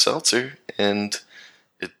warm seltzer, and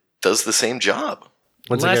it does the same job.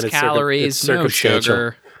 Once Less again, calories, no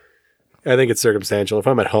sugar. I think it's circumstantial. If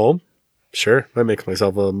I'm at home, sure, I make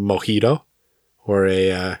myself a mojito or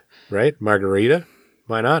a margarita.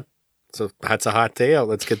 Why not? So that's a hot day out.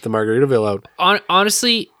 Let's get the Margaritaville out.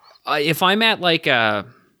 Honestly, if I'm at like a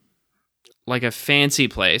fancy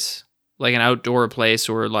place, like an outdoor place,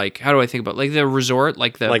 or like, how do I think about like the resort,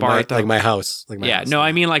 like the bar, like my house, house.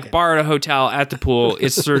 I mean like bar at a hotel at the pool.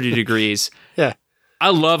 It's 30 degrees. Yeah. I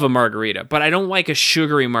love a margarita, but I don't like a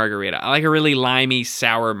sugary margarita. I like a really limey,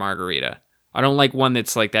 sour margarita. I don't like one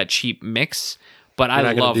that's like that cheap mix, but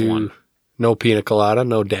I love one. No pina colada,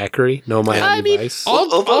 no daiquiri, no Miami Vice.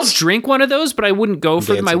 I'll drink one of those, but I wouldn't go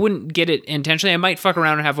for them. I wouldn't get it intentionally. I might fuck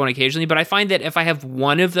around and have one occasionally, but I find that if I have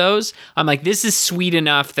one of those, I'm like, this is sweet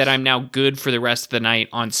enough that I'm now good for the rest of the night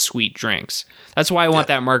on sweet drinks. That's why I want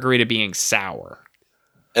that margarita being sour.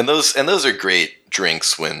 And those are great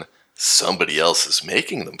drinks when somebody else is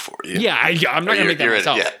making them for you. Yeah, I'm not going to make that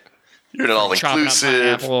myself. You're an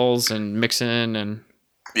all-inclusive. Apples and mixing and...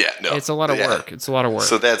 Yeah, no. It's a lot of work. It's a lot of work.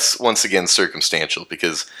 So that's, once again, circumstantial,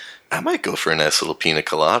 because I might go for a nice little pina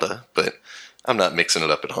colada, but I'm not mixing it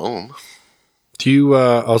up at home. Do you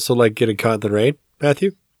also like getting caught in the rain,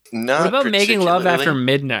 Matthew? Not What about making love after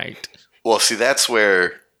midnight? Well, see, that's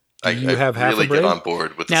where I really get on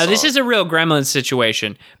board with the song. Now, this is a real Gremlins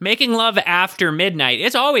situation. Making love after midnight.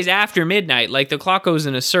 It's always after midnight. Like, the clock goes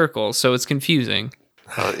in a circle, so it's confusing.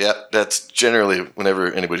 Yeah, that's generally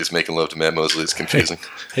whenever anybody's making love to Matt Mosley, it's confusing.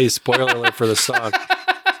 Hey, spoiler alert for the song.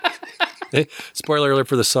 Hey, spoiler alert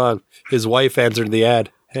for the song. His wife answered the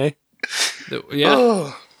ad. Hey? Yeah.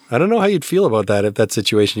 Oh. I don't know how you'd feel about that, if that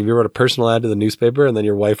situation. If you wrote a personal ad to the newspaper and then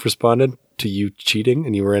your wife responded to you cheating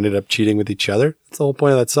and you ended up cheating with each other. That's the whole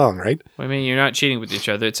point of that song, right? I mean, you're not cheating with each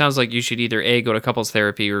other. It sounds like you should either A, go to couples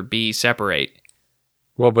therapy, or B, separate.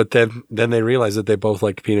 Well, but then they realized that they both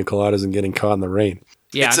liked pina coladas and getting caught in the rain.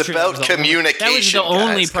 Yeah, it's about communication. That was the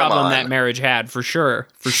only problem that marriage had, for sure.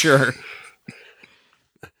 For sure.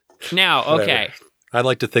 Now, okay. Whatever. I'd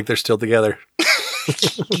like to think they're still together.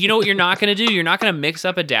 You know what you're not going to do? You're not going to mix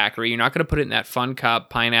up a daiquiri. You're not going to put it in that fun cup,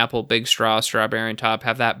 pineapple, big straw, strawberry on top,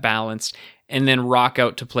 have that balanced, and then rock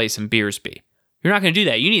out to play some Beersby. You're not going to do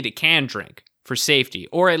that. You need a canned drink for safety,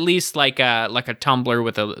 or at least like a tumbler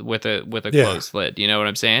with a closed lid. You know what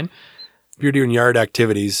I'm saying? If you're doing yard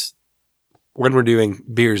activities, when we're doing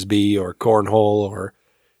Beersby or cornhole or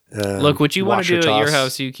look, what you want to do at your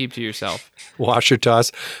house, you keep to yourself. Washer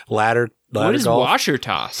toss, ladder what is golf. Washer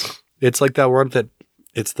toss? It's like that one that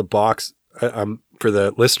it's the box. For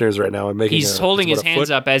the listeners right now, I'm making. He's holding his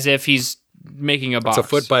hands up as if he's making a box. It's a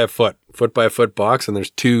foot by a foot box, and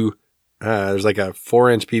there's two. There's like a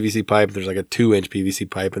 4-inch PVC pipe. There's like a 2-inch PVC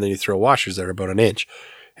pipe, and then you throw washers that are about an inch.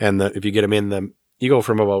 And if you get them in them, you go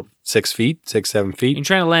from about 7 feet. You're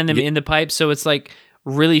trying to land them in the pipe, so it's like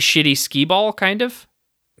really shitty skee ball, kind of.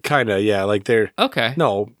 Kind of, yeah. Like they're okay.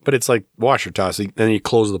 No, but it's like washer toss. Then you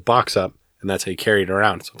close the box up, and that's how you carry it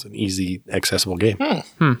around. So it's an easy, accessible game.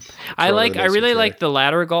 I really like the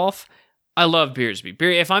ladder golf. I love Beersby.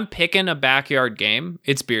 If I'm picking a backyard game,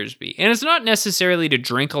 it's Beersby. And it's not necessarily to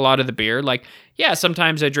drink a lot of the beer. Like, yeah,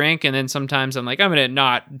 sometimes I drink, and then sometimes I'm like, I'm going to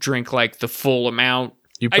not drink like the full amount.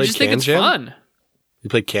 I just think it's fun. You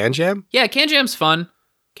play Can Jam? Yeah, Can Jam's fun.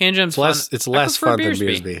 Can Jam's fun. It's less fun than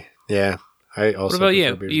Beersby. Yeah. I also. What about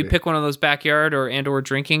you? Do you pick one of those backyard or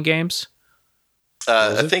drinking games?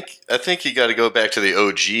 I think you got to go back to the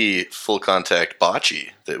OG full contact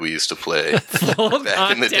bocce that we used to play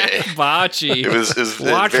back in the day. Bocce. It was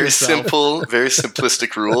very simple, very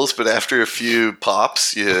simplistic rules, but after a few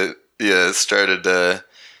pops, you started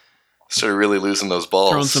really losing those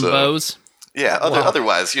balls. Throwing some bows. Yeah.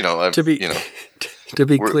 Otherwise, to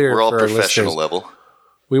be clear, we're all for professional level.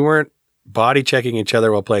 We weren't body checking each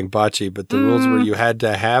other while playing bocce, but the rules were you had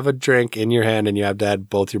to have a drink in your hand and you had to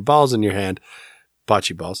have both your balls in your hand.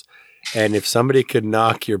 Bocce balls. And if somebody could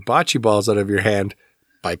knock your bocce balls out of your hand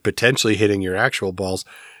by potentially hitting your actual balls,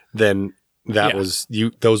 then was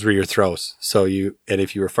you. Those were your throws. So and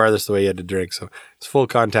if you were farthest away, you had to drink. So it's full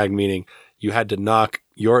contact, meaning you had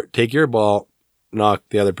to take your ball, knock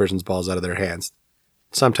the other person's balls out of their hands.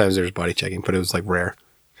 Sometimes there's body checking, but it was like rare.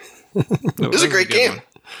 It was a great game.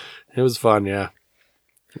 It was fun, yeah.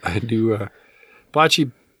 I do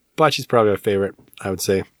bocce's probably my favorite, I would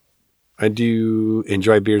say. I do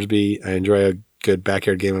enjoy Beersby. I enjoy a good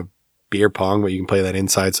backyard game of beer pong, but you can play that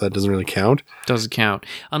inside, so that doesn't really count. Doesn't count.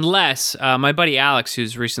 Unless my buddy Alex,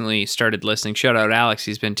 who's recently started listening, shout out Alex,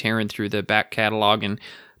 he's been tearing through the back catalog and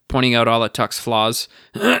pointing out all of Tuck's flaws.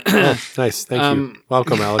 Oh, nice. Thank you.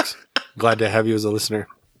 Welcome, Alex. Glad to have you as a listener.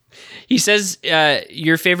 He says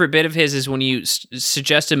your favorite bit of his is when you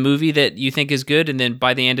suggest a movie that you think is good, and then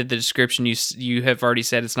by the end of the description, you have already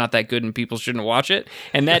said it's not that good and people shouldn't watch it.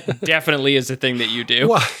 And that definitely is a thing that you do.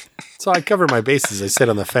 Well, so I cover my bases. I sit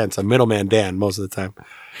on the fence. I'm middleman Dan most of the time.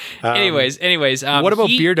 Anyways. What about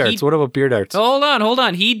beer darts? What about beer darts? Hold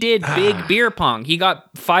on. He did big beer pong. He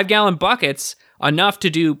got 5-gallon buckets, enough to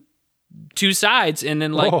do 2 sides, and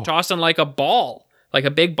then toss them like a ball. Like a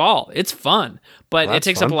big ball. It's fun, but it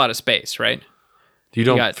takes up a lot of space, right? You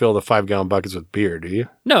don't fill the 5-gallon buckets with beer, do you?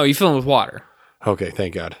 No, you fill them with water. Okay,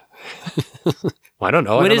 thank God. Well, I don't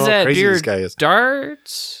know. What I don't is know that? How crazy Beer this guy is.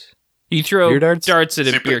 Darts? You throw darts at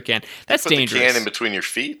a beer can. That's dangerous. The can in between your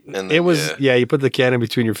feet. And then, it was you put the can in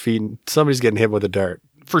between your feet, and somebody's getting hit with a dart.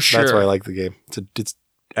 For sure. That's why I like the game. It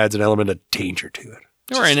adds an element of danger to it.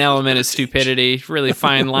 Or an element of stupidity, really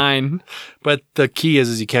fine line. But the key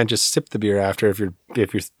is you can't just sip the beer after. If your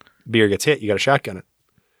beer gets hit, you got to shotgun it,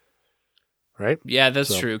 right? Yeah,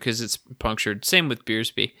 that's true because it's punctured. Same with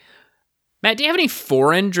Beersby. Matt, do you have any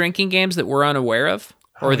foreign drinking games that we're unaware of,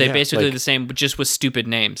 or are they basically the same, but just with stupid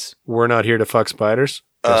names? We're Not Here to Fuck Spiders.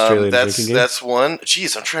 Australian drinking game. That's one.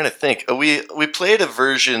 Jeez, I'm trying to think. We played a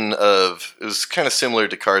version of. It was kind of similar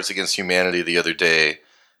to Cards Against Humanity the other day,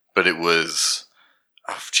 but it was.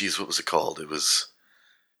 Oh, geez, what was it called? It was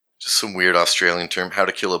just some weird Australian term, How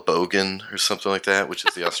to Kill a Bogan or something like that, which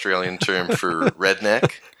is the Australian term for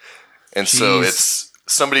redneck. And so it's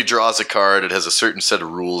somebody draws a card, it has a certain set of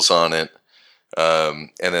rules on it, and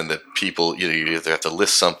then the people, you either have to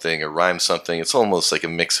list something or rhyme something. It's almost like a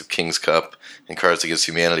mix of King's Cup and Cards Against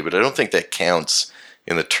Humanity, but I don't think that counts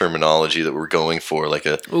in the terminology that we're going for.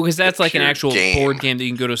 Because that's like an actual board game that you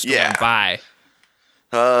can go to a store and buy.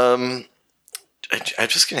 I'm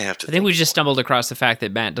just going to have to I think we just stumbled across the fact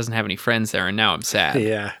that Matt doesn't have any friends there, and now I'm sad.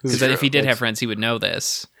 Yeah. Because if he did have friends, he would know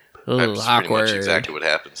this. That's awkward. Pretty much exactly what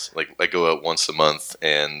happens. Like, I go out once a month,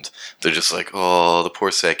 and they're just like, oh, the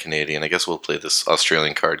poor sad Canadian. I guess we'll play this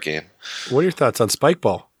Australian card game. What are your thoughts on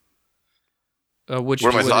Spikeball? What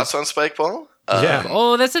are my thoughts on Spikeball? Yeah.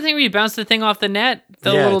 Oh, that's the thing where you bounce the thing off the net?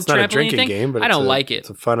 The little it's not trampoline a drinking thing? game, but I don't like it. It's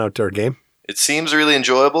a fun outdoor game. It seems really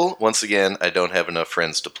enjoyable. Once again, I don't have enough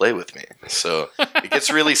friends to play with me. So it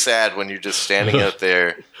gets really sad when you're just standing out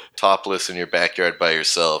there topless in your backyard by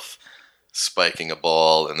yourself, spiking a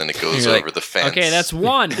ball, and then it goes over the fence. Okay, that's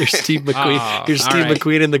one. You're Steve McQueen. You're Steve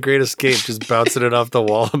McQueen in The Great Escape, just bouncing it off the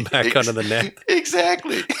wall and back onto the net.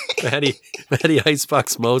 Exactly. Matty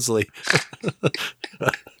Icebox Mosley.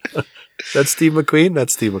 That's Steve McQueen?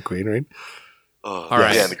 That's Steve McQueen, right? Oh, all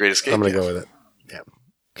right. Yeah, The Great Escape. I'm going to go with it. Yeah.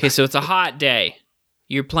 Okay, so it's a hot day.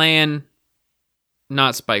 You're playing,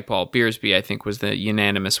 not Spikeball, Beersby, I think, was the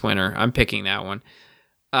unanimous winner. I'm picking that one.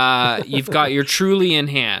 You've got your Truly in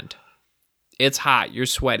hand. It's hot. You're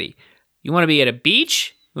sweaty. You want to be at a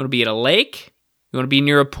beach? You want to be at a lake? You want to be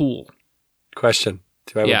near a pool? Question.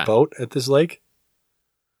 Do I have a boat at this lake?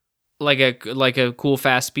 Like a cool,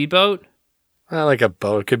 fast speedboat? Like a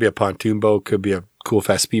boat. It could be a pontoon boat. Could be a cool,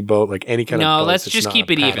 fast speedboat. Like any kind of boat. No, let's just keep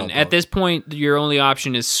it even. Boat. At this point, your only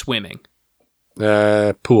option is swimming.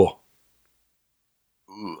 Pool.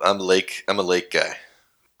 Ooh, I'm a lake guy.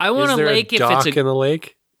 I want a lake if it's in the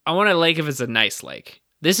lake. I want a lake if it's a nice lake.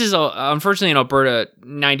 This is unfortunately in Alberta,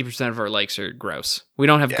 90% of our lakes are gross. We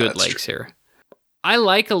don't have good lakes here. I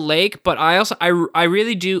like a lake, but I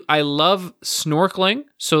really do. I love snorkeling.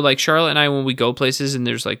 So like Charlotte and I, when we go places and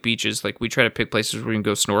there's like beaches, like we try to pick places where we can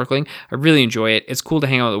go snorkeling. I really enjoy it. It's cool to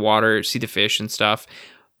hang out in the water, see the fish and stuff.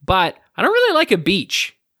 But I don't really like a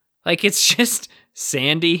beach. Like it's just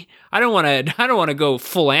sandy. I don't want to go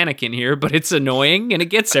full Anakin here, but it's annoying and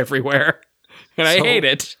it gets everywhere, and I hate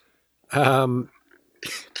it.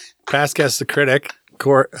 Past guest, the critic.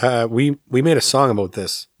 We made a song about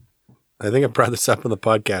this. I think I brought this up on the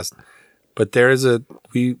podcast, but there is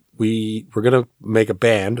we're gonna make a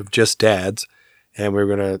band of just dads, and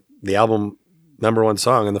the album #1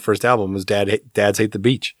 song on the first album was Dads Hate the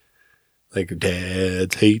Beach. Like,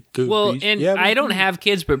 dads hate the beach. Well, and I don't have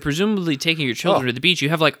kids, but presumably taking your children to the beach, you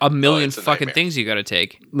have like a million fucking things you got to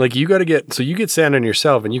take. Like you get sand on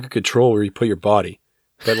yourself, and you can control where you put your body,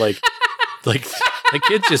 but like, like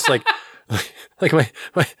kids just like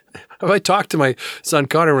if I talk to my son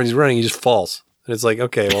Connor when he's running, he just falls. And it's like,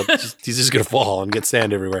 okay, well, he's just going to fall and get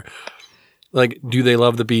sand everywhere. Like, do they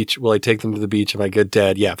love the beach? Will I take them to the beach? Am I a good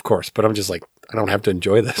dad? Yeah, of course. But I'm just like, I don't have to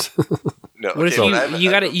enjoy this. No, okay, you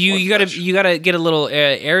gotta get a little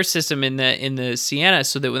air system in the Sienna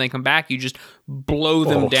so that when they come back, you just blow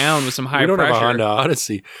them down with some high pressure. We don't have a Honda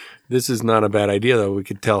Odyssey. This is not a bad idea, though. We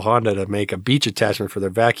could tell Honda to make a beach attachment for their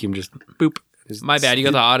vacuum. Just boop. My bad. You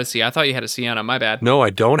got the Odyssey. I thought you had a Sienna. My bad. No, I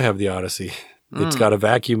don't have the Odyssey. It's got a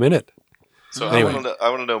vacuum in it. So anyway. I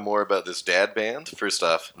want to know more about this dad band. First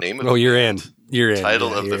off, name of you're in. You're in.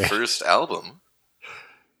 Title of the first album.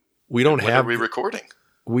 We don't have. When are we recording?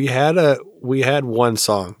 We had one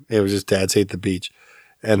song. It was just Dads Hate the Beach.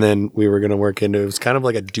 And then we were going to work into it. It was kind of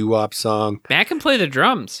like a doo-wop song. Matt can play the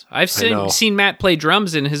drums. I've seen Matt play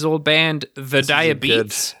drums in his old band, The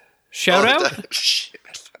Diabetes. Shout out. Shit.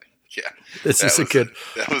 Yeah.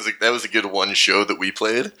 That was a good one show that we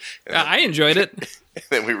played. I enjoyed it. And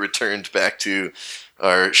then we returned back to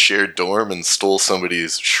our shared dorm and stole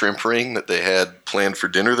somebody's shrimp ring that they had planned for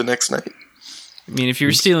dinner the next night. I mean, if you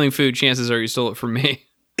were stealing food, chances are you stole it from me.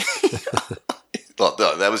 Well,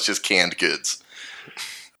 no, that was just canned goods.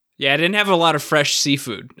 Yeah, I didn't have a lot of fresh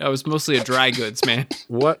seafood. I was mostly a dry goods man.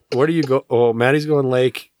 Where do you go? Oh, Maddie's going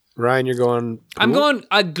lake. Ryan, you're going pool? I'm going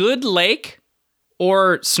a good lake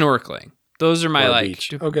or snorkeling. Those are my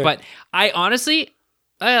beach. Okay. But I honestly,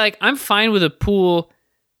 I'm fine with a pool,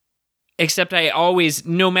 except I always,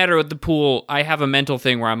 no matter what the pool, I have a mental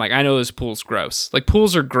thing where I'm like, I know this pool's gross. Like,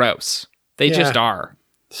 pools are gross. They just are.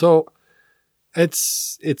 So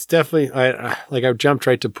it's definitely, I jumped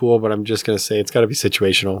right to pool, but I'm just going to say it's got to be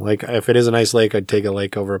situational. Like, if it is a nice lake, I'd take a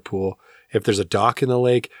lake over a pool. If there's a dock in the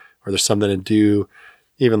lake or there's something to do,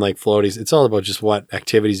 even like floaties, it's all about just what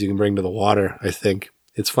activities you can bring to the water, I think.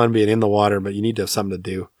 It's fun being in the water, but you need to have something to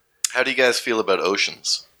do. How do you guys feel about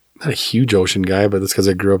oceans? Not a huge ocean guy, but that's because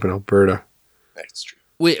I grew up in Alberta. That's true.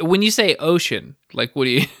 When you say ocean, like, what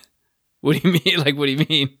do you mean? Like, what do you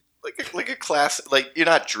mean? Like a class, like you're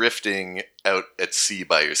not drifting out at sea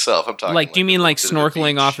by yourself. I'm talking. Like, do you mean like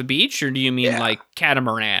snorkeling off a beach, or do you mean like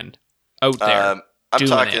catamaran out there? I'm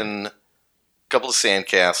talking a couple of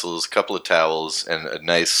sandcastles, a couple of towels, and a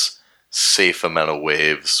nice, safe amount of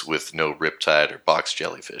waves with no riptide or box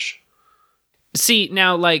jellyfish. See,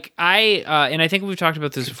 now, like, and I think we've talked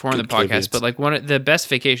about this before in the podcast, but like one of the best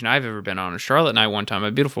vacation I've ever been on is Charlotte and I one time, my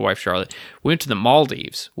beautiful wife Charlotte, we went to the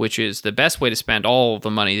Maldives, which is the best way to spend all the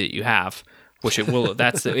money that you have, which it will,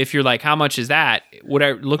 if you're like, how much is that? Would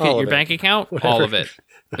I look at your bank account? Whatever. All of it.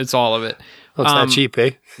 It's all of it. Oh, it's not cheap,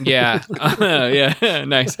 eh? Yeah. Yeah.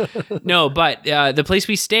 Nice. No, but the place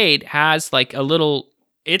we stayed has like a little,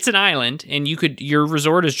 it's an island, and your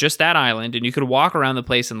resort is just that island, and you could walk around the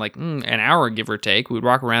place in like an hour, give or take. We would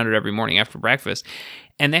walk around it every morning after breakfast,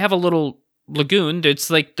 and they have a little lagoon.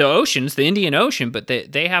 It's like the ocean's the Indian Ocean, but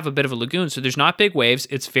they have a bit of a lagoon, so there's not big waves.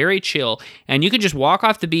 It's very chill, and you could just walk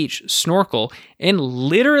off the beach, snorkel, and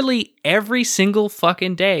literally every single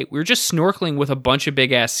fucking day, we were just snorkeling with a bunch of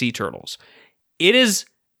big-ass sea turtles. It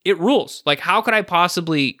rules. Like, how could I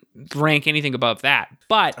possibly rank anything above that?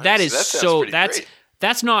 But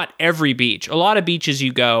that's not every beach. A lot of beaches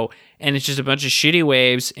you go, and it's just a bunch of shitty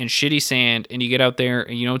waves and shitty sand, and you get out there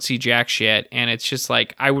and you don't see jack shit, and it's just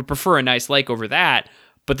like, I would prefer a nice lake over that,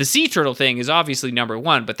 but the sea turtle thing is obviously number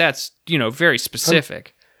one, but that's, very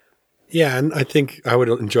specific. Yeah, and I think I would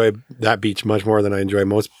enjoy that beach much more than I enjoy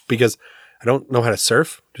most, because I don't know how to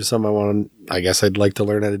surf, just something I'd like to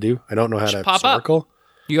learn how to do. I don't know how to snorkel.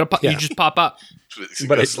 You just pop up.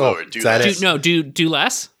 But it's slower. Do less. Do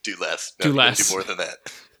less. Do less. No, do less. Do more than that.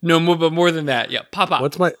 No more, but more than that. Yeah, pop up.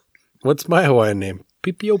 What's my Hawaiian name?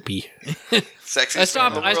 Pipiopi. Sexy. I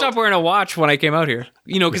stopped wearing a watch when I came out here.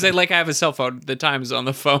 Because I have a cell phone. The time is on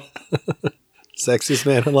the phone. Sexiest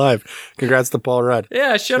man alive. Congrats to Paul Rudd.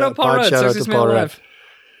 Yeah, shout out Paul Rudd. Sexiest man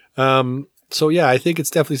alive. So yeah, I think it's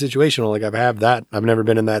definitely situational. Like, I've never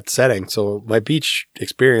been in that setting. So my beach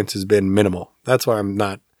experience has been minimal. That's why I'm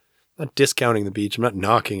not discounting the beach. I'm not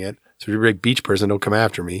knocking it. So if you're a big beach person, don't come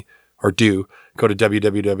after me, or do. Go to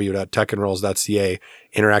www.tuckandrolls.ca,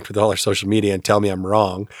 interact with all our social media, and tell me I'm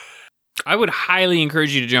wrong. I would highly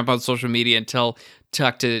encourage you to jump on social media and tell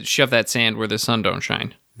Tuck to shove that sand where the sun don't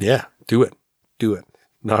shine. Yeah, do it. Do it.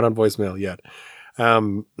 Not on voicemail yet.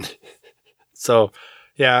 So,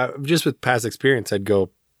 yeah, just with past experience, I'd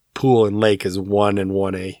go pool and lake as 1 and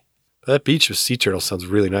 1A. But that beach with sea turtles sounds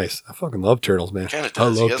really nice. I fucking love turtles, man. Kind of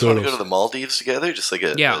does. You guys want to go to the Maldives together? Just like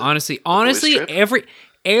honestly,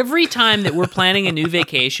 every time that we're planning a new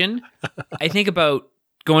vacation, I think about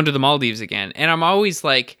going to the Maldives again. And I'm always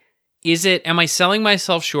like, am I selling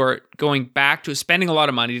myself short going back to spending a lot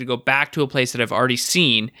of money to go back to a place that I've already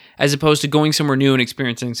seen, as opposed to going somewhere new and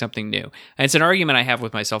experiencing something new? And it's an argument I have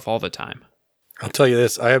with myself all the time. I'll tell you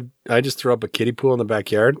this. I just throw up a kiddie pool in the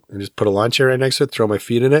backyard and just put a lawn chair right next to it, throw my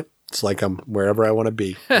feet in it. It's like I'm wherever I want to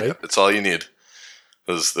be. Right? That's all you need.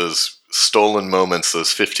 Those stolen moments,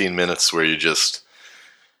 those 15 minutes where you just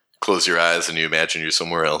close your eyes and you imagine you're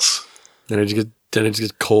somewhere else. And it just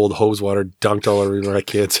gets cold hose water dunked all over my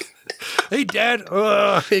kids. Hey, Dad.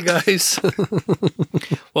 Hey, guys.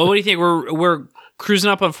 Well, what do you think? We're cruising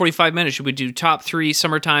up on 45 minutes. Should we do top 3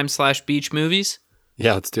 summertime/beach movies?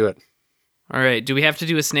 Yeah, let's do it. All right. Do we have to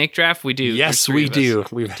do a snake draft? We do. Yes, we do.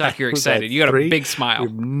 Tuck, you're excited. You got a big smile.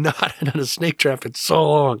 We've not done a snake draft in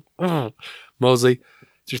so long. Mosley,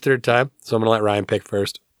 it's your third time, so I'm going to let Ryan pick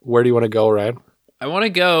first. Where do you want to go, Ryan? I want to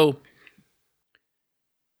go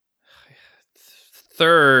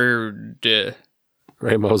third.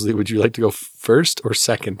 Right, Mosley, would you like to go first or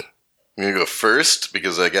second? I'm going to go first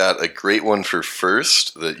because I got a great one for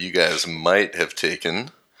first that you guys might have taken.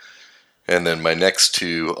 And then my next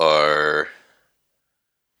 2 are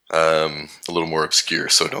a little more obscure,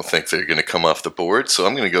 so I don't think they're going to come off the board. So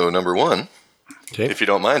I'm going to go number 1, okay. If you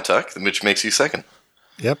don't mind, Tuck, which makes you second.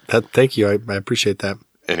 Yep, thank you. I appreciate that.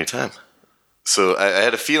 Anytime. So I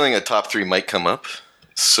had a feeling a top 3 might come up.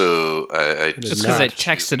 So I just because I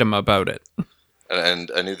texted him about it.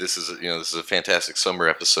 And I knew this is a fantastic summer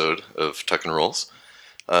episode of Tuck and Rolls.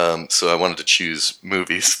 So I wanted to choose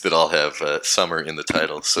movies that all have summer in the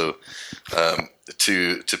title. So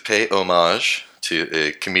to pay homage to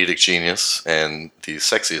a comedic genius and the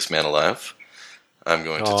sexiest man alive, I'm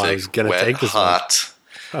going to take Wet Hot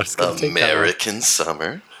American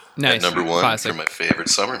Summer. Nice. At number 1 Classic. for my favorite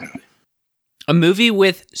summer movie. A movie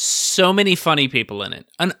with so many funny people in it.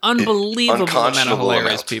 An unbelievable amount of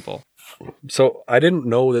hilarious people. So I didn't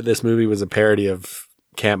know that this movie was a parody of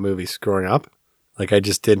camp movies growing up. Like, I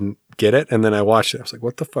just didn't get it. And then I watched it. I was like,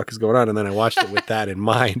 what the fuck is going on? And then I watched it with that in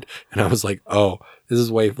mind. And I was like, oh, this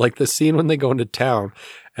is way like the scene when they go into town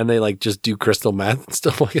and they like just do crystal meth and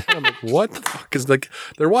stuff like that. I'm like, what the fuck is like,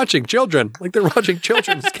 they're watching children. Like, they're watching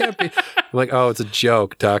children. This can't be. I'm like, oh, it's a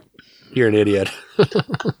joke, Doc. You're an idiot.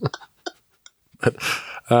 But,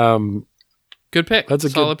 good pick. That's a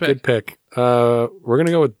good pick. We're going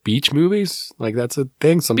to go with beach movies. Like, that's a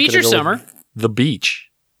thing. So beach or summer? The Beach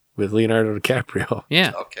with Leonardo DiCaprio.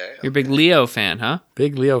 Yeah. Okay. You're a big Leo fan, huh?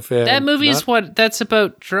 Big Leo fan. That movie is what? That's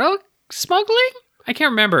about drug smuggling? I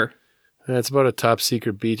can't remember. It's about a top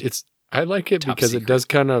secret beach. I like it because it does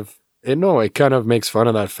kind of, it kind of makes fun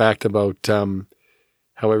of that fact about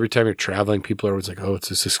how every time you're traveling, people are always like, oh, it's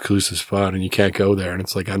this exclusive spot and you can't go there. And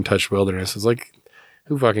it's like untouched wilderness. It's like,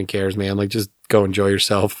 who fucking cares, man? Like, just go enjoy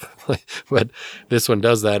yourself. But this one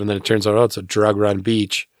does that. And then it turns out, oh, it's a drug run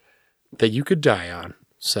beach that you could die on.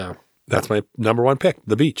 So that's my number 1 pick,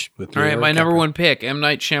 The Beach. All right, my number 1 pick, M.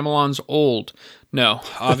 Night Shyamalan's Old. No,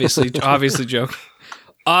 obviously joking.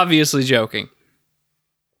 Obviously joking.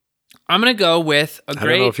 I'm going to go with a great... I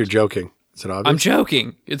don't know if you're joking. Is it obvious? I'm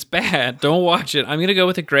joking. It's bad. Don't watch it. I'm going to go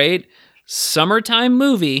with a great summertime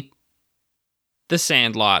movie, The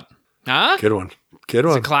Sandlot. Huh? Good one. Good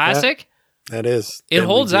one. It's a classic. Yeah, that is. It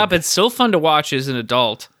holds up. It's still fun to watch as an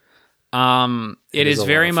adult. It is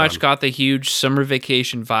very much got the huge summer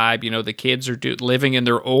vacation vibe. You know, the kids are living in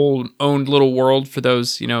their own little world for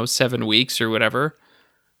those, 7 weeks or whatever.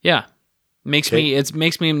 Yeah. Makes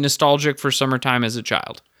me nostalgic for summertime as a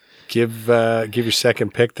child. Give your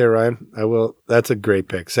second pick there, Ryan. I will. That's a great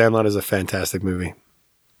pick. Sandlot is a fantastic movie.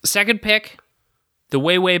 Second pick, The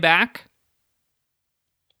Way Back.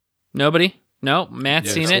 Nobody? No,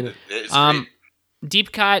 Matt's seen it. It's great.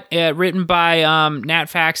 Deep cut, written by Nat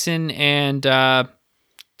Faxon and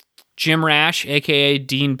Jim Rash, a.k.a.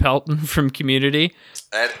 Dean Pelton from Community.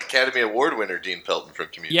 Academy Award winner Dean Pelton from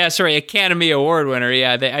Community. Yeah, sorry, Academy Award winner.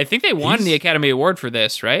 Yeah, I think they won the Academy Award for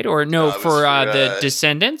this, right? Or no, for The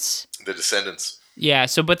Descendants. The Descendants. Yeah,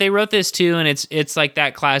 but they wrote this too, and it's like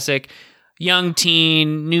that classic young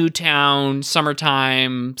teen, new town,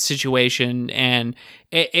 summertime situation, and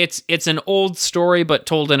it's an old story but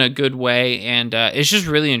told in a good way, and it's just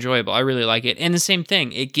really enjoyable. I really like it. And the same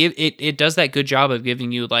thing, it does that good job of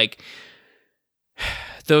giving you like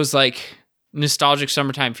those like nostalgic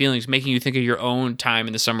summertime feelings, making you think of your own time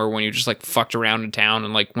in the summer when you're just like fucked around in town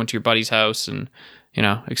and like went to your buddy's house and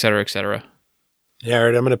et cetera, et cetera. Yeah, all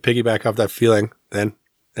right, I'm going to piggyback off that feeling then,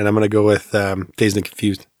 and I'm going to go with Dazed and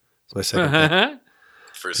Confused. That's my second pick.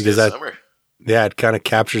 First day of summer. Yeah, it kind of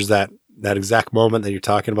captures that exact moment that you're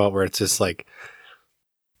talking about where it's just like,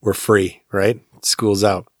 we're free, right? School's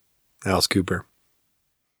out. Alice Cooper.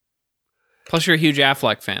 Plus, you're a huge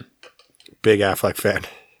Affleck fan. Big Affleck fan.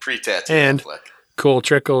 Pre-tattoo and Affleck. Cole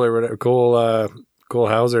Trickle or whatever, Cole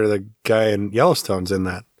Hauser, the guy in Yellowstone's in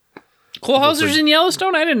that. Cole Hauser's in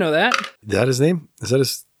Yellowstone? I didn't know that. Is that his name? Is that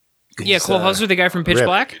his? Yeah, Cole Hauser, the guy from Pitch Rip.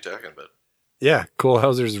 Black? What are you talking about? Yeah, Cole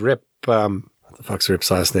Hauser's Rip. What the fuck's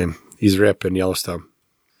Rip's last name? He's Rip in Yellowstone.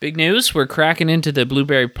 Big news! We're cracking into the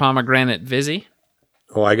blueberry pomegranate Vizzy.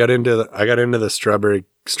 Oh, I got into the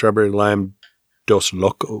strawberry lime Dos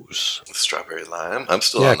Locos. The strawberry lime. I'm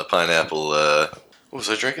still on the pineapple. What was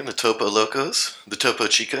I drinking? The Topo Locos? The Topo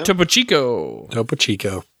Chico? Topo Chico. Topo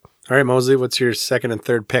Chico. All right, Mosley, what's your second and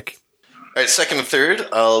third pick? All right, second and third,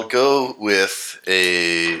 I'll go with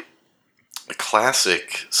a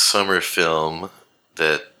classic summer film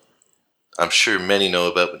that I'm sure many know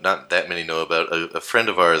about, but not that many know about. A friend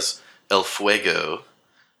of ours, El Fuego,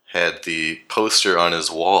 had the poster on his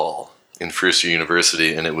wall in first year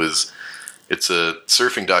university, and it's a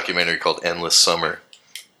surfing documentary called Endless Summer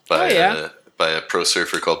by a pro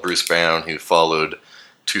surfer called Bruce Brown, who followed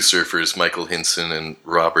two surfers, Michael Hinson and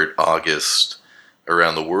Robert August,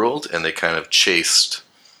 around the world, and they kind of chased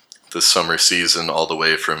the summer season all the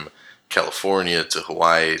way from California to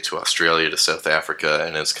Hawaii to Australia to South Africa,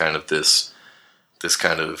 and it's kind of this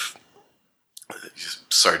kind of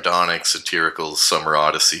sardonic, satirical summer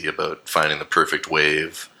odyssey about finding the perfect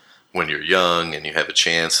wave when you're young and you have a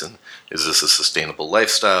chance, and is this a sustainable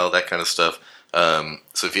lifestyle, that kind of stuff.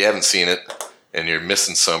 So if you haven't seen it and you're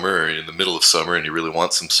missing summer or you're in the middle of summer and you really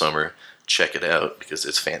want some summer, check it out because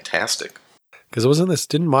it's fantastic. Because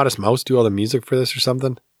didn't Modest Mouse do all the music for this or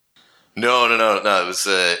something? No. It was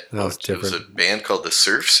a band called the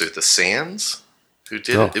Surfs or the Sands who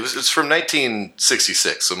did it. It's from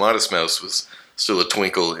 1966, so Modest Mouse was still a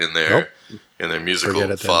twinkle in their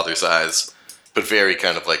musical father's eyes, but very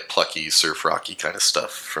kind of like plucky, surf rocky kind of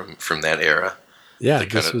stuff from that era. Yeah,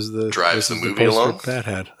 this was the drives the movie along. That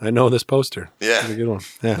had. I know this poster. Yeah, it's a good one.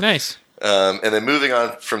 Yeah, nice. And then moving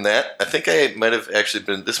on from that, I think this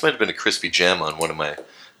might have been a crispy gem on one of my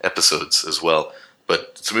episodes as well.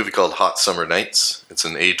 But it's a movie called Hot Summer Nights. It's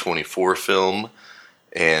an A24 film,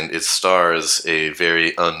 and it stars a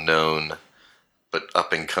very unknown but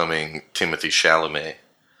up-and-coming Timothée Chalamet.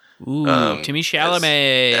 Ooh, Timmy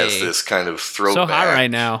Chalamet. As this kind of throwback. So hot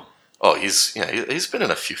right now. Oh, he's been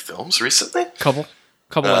in a few films recently. Couple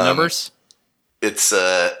of numbers. It's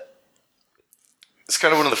kind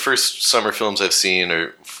of one of the first summer films I've seen,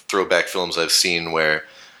 or throwback films I've seen, where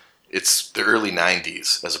it's the early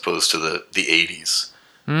 90s as opposed to the 80s,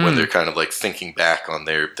 when they're kind of like thinking back on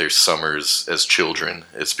their summers as children.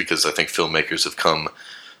 It's because I think filmmakers have come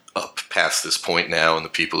up past this point now, and the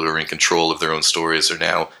people who are in control of their own stories are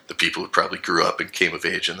now the people who probably grew up and came of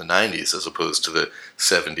age in the 90s, as opposed to the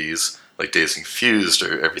 70s, like Dazed and Confused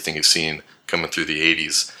or everything you've seen coming through the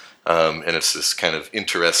 80s. And it's this kind of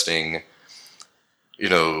interesting,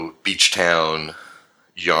 beach town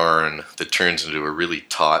yarn that turns into a really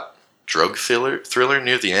taut drug thriller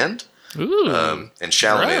near the end. Ooh, and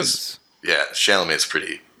Chalamet's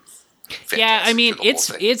pretty fantastic. Yeah, I mean,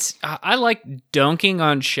 it's I like dunking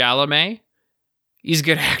on Chalamet. He's a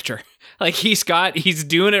good actor. Like he's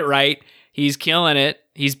doing it right. He's killing it.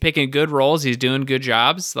 He's picking good roles. He's doing good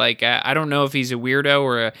jobs. Like I don't know if he's a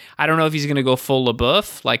weirdo I don't know if he's gonna go full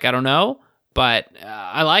LaBeouf. Like I don't know, but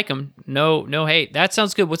I like him. No hate. That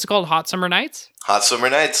sounds good. What's it called? Hot Summer Nights. Hot Summer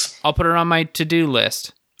Nights. I'll put it on my to-do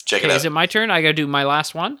list. Check it out. Is it my turn? I gotta do my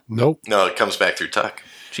last one? Nope. No, it comes back through Tuck.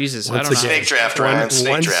 Jesus, Once I don't know. Snake draft, Ryan.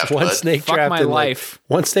 Snake draft. One snake Fuck draft my life.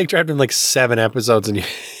 One snake draft in like 7 episodes, and you.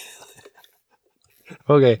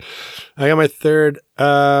 Okay, I got my third.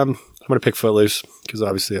 I'm gonna pick Footloose because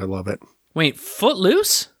obviously I love it. Wait,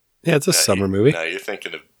 Footloose? Yeah, it's a summer movie. No, you're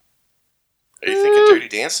thinking of. Are you thinking Dirty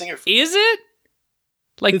Dancing or? Is it?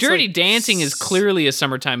 Like It's Dirty like Dancing is clearly a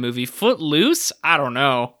summertime movie. Footloose? I don't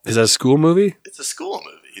know. Is that a school movie? It's a school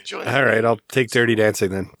movie. All right, I'll take Dirty Dancing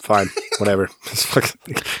then. Fine, whatever.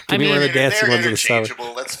 Give me one of the dancing ones in the summer.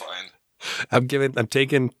 That's fine. I'm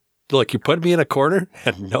taking. Look, you put me in a corner,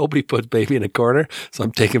 and nobody puts baby in a corner, so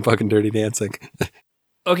I'm taking fucking Dirty Dancing.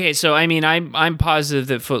 Okay, so I mean, I'm positive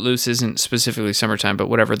that Footloose isn't specifically summertime, but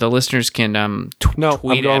whatever. The listeners can tweet No,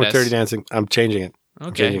 I'm going with us. Dirty Dancing. I'm changing it.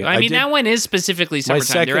 Okay, I mean that one is specifically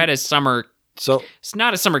summertime. They're at a summer. So it's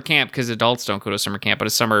not a summer camp because adults don't go to summer camp, but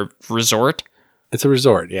a summer resort. It's a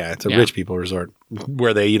resort, yeah. It's a rich people resort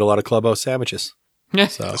where they eat a lot of clubhouse sandwiches. Yeah,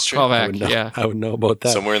 so that's true. Callback, I would know about that.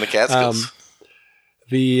 Somewhere in the Catskills.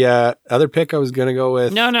 The other pick I was going to go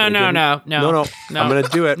with. No. I'm going to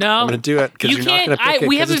do it. No. I'm going to do it because you're not going to pick it.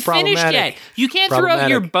 We haven't finished yet. You can't throw out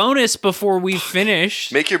your bonus before we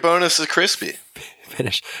finish. Make your bonus a crispy.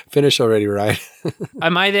 Finish already, Ryan.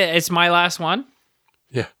 It's my last one?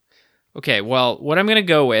 Yeah. Okay, well, what I'm going to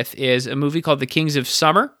go with is a movie called The Kings of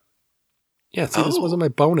Summer. Yeah, see, this wasn't my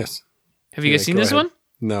bonus. Have you guys seen this one?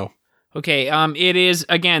 No. Okay, it is,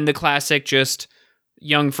 again, the classic just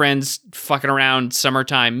young friends fucking around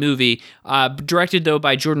summertime movie. Directed, though,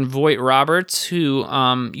 by Jordan Vogt-Roberts, who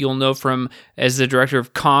you'll know from as the director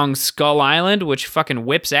of Kong Skull Island, which fucking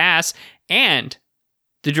whips ass, and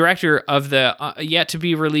the director of the yet to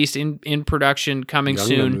be released in production coming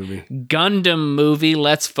soon Gundam movie.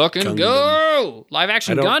 Let's fucking go! Live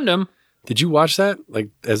action Gundam. Did you watch that like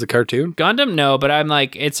as a cartoon? Gundam? No, but I'm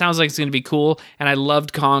like, it sounds like it's going to be cool. And I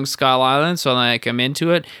loved Kong Skull Island, so I'm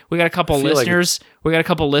into it. We got a couple listeners. We got a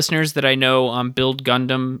couple listeners that I know build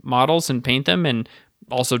Gundam models and paint them, and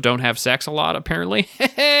also don't have sex a lot. Apparently,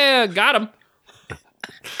 got them.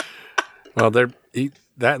 Well,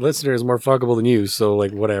 that listener is more fuckable than you, so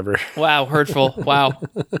like whatever. Wow, hurtful. Wow.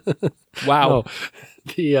 No,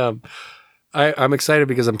 I'm excited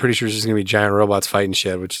because I'm pretty sure it's just gonna be giant robots fighting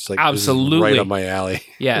shit, which is like absolutely right up my alley.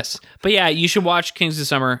 Yes, but yeah, you should watch Kings of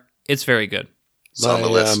Summer. It's very good. It's on the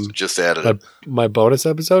list. Just added it. My bonus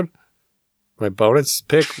episode, my bonus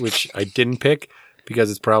pick, which I didn't pick because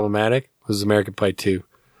it's problematic, was American Pie 2,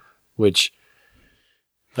 which.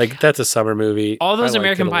 Like, that's a summer movie. All those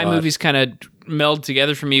American Pie movies kind of meld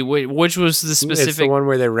together for me. Which was the specific... It's the one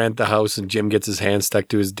where they rent the house and Jim gets his hand stuck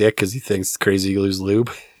to his dick because he thinks it's crazy to lose lube.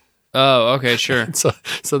 Oh, okay, sure. so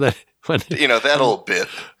then... that old bit.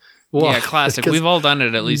 Well, yeah, classic. We've all done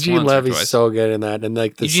it at least Eugene once Levy's or twice. so good in that. And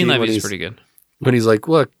like Eugene Levy's pretty good. When he's like,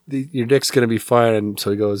 look, your dick's going to be fine. And so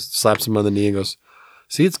he goes, slaps him on the knee and goes...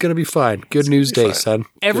 See, it's going to be fine. Good news day, son.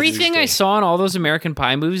 Everything I saw in all those American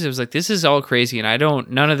Pie movies, I was like, this is all crazy, and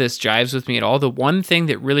none of this jives with me at all. The one thing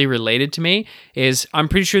that really related to me is I'm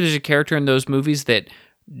pretty sure there's a character in those movies that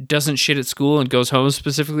doesn't shit at school and goes home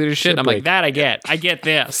specifically to shit. I'm like, that I get. I get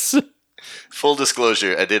this. Full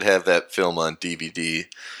disclosure, I did have that film on DVD,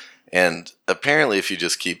 and apparently if you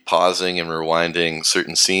just keep pausing and rewinding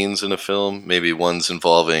certain scenes in a film, maybe ones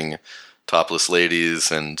involving topless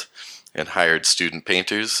ladies and hired student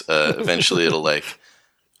painters, eventually it'll like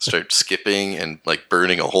start skipping and like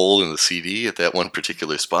burning a hole in the CD at that one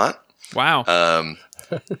particular spot. Wow.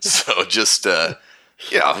 So just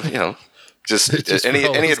just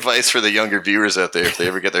any advice for the younger viewers out there, if they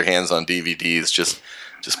ever get their hands on DVDs, just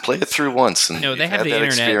play it through once. And no, they have the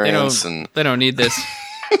internet. They don't need this.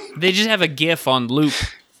 They just have a GIF on loop.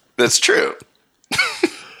 That's true.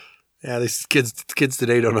 Yeah, these kids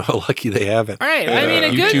today don't know how lucky they have it. All right, I mean,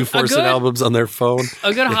 U2 forcing albums on their phone.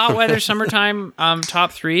 A good hot weather summertime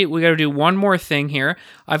top 3. We got to do one more thing here.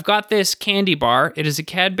 I've got this candy bar. It is a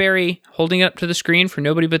Cadbury, holding it up to the screen for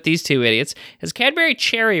nobody but these two idiots. It's Cadbury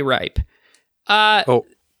Cherry Ripe. What?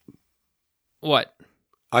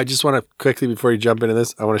 I just want to quickly, before you jump into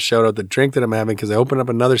this, I want to shout out the drink that I'm having because I opened up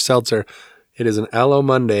another seltzer. It is an Aloe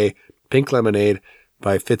Monday pink lemonade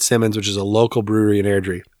by Fitzsimmons, which is a local brewery in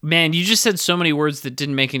Airdrie. Man, you just said so many words that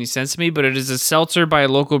didn't make any sense to me, but it is a seltzer by a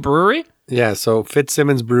local brewery? Yeah, so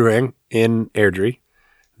Fitzsimmons Brewing in Airdrie.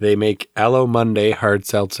 They make Aloe Monday hard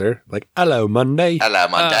seltzer. Like, Aloe Monday. Aloe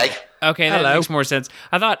Monday. Okay, that makes more sense.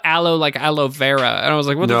 I thought aloe like aloe vera, and I was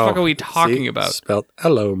like, what the fuck are we talking about? Spelled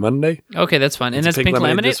Aloe Monday. Okay, that's fine. And that's pink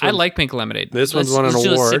lemonade? I like pink lemonade. This one's won an award.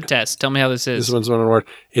 Let's do a sip test. Tell me how this is. This one's won an award.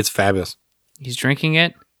 It's fabulous. He's drinking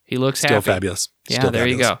it. He looks happy. Still fabulous. Yeah, Still there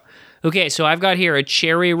fabulous. you go. Okay, so I've got here a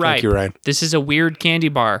Cherry Ripe. Thank you, Ryan. This is a weird candy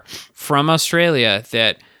bar from Australia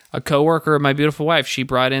that a coworker of my beautiful wife, she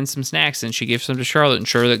brought in some snacks and she gave some to Charlotte, and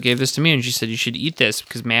Charlotte gave this to me and she said, you should eat this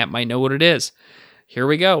because Matt might know what it is. Here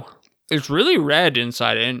we go. It's really red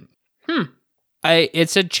inside and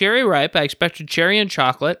it's a Cherry Ripe. I expected cherry and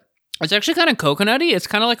chocolate. It's actually kind of coconutty. It's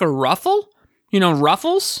kind of like a Ruffle. You know,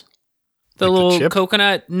 Ruffles? The like little the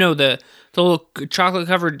coconut, no, the little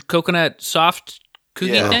chocolate-covered coconut soft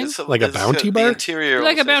cookie thing? Like a Bounty bar? Interior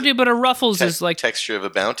like a Bounty, but a Ruffles is like... texture of a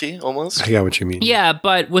Bounty, almost? I got what you mean. Yeah,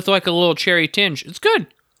 but with like a little cherry tinge. It's good.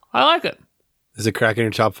 I like it. Is it cracking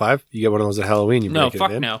your top 5? You get one of those at Halloween, you break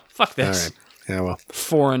it in? No. Fuck this. All right. Yeah, well.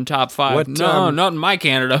 Foreign top 5. No, not in my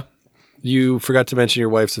Canada. You forgot to mention your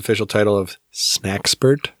wife's official title of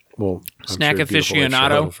Snackspert. Well, Snack sure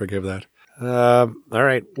aficionado. Will forgive that. All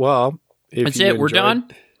right. Well, that's it. We're done.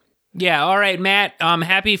 Yeah. All right, Matt.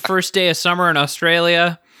 Happy first day of summer in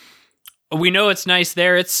Australia. We know it's nice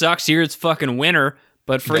there. It sucks here. It's fucking winter.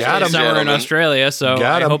 But first day of summer in Australia, so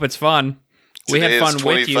I hope it's fun. We had fun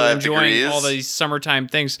with you, enjoying all these summertime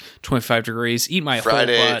things. 25 degrees. Eat my whole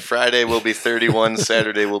butt. Friday will be 31.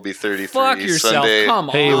 Saturday will be 33. Fuck yourself. Sunday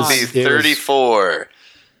Come on. will be 34.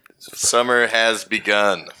 Summer has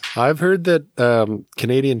begun. I've heard that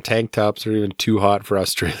Canadian tank tops are even too hot for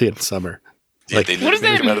Australian summer. Like, what does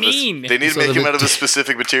that mean? They need to make them out of a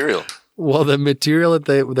specific material. Well, the material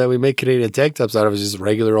that we make Canadian tank tops out of is just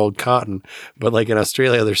regular old cotton. But like in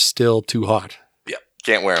Australia, they're still too hot. Yeah,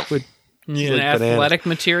 can't wear them. An athletic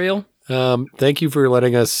material? Thank you for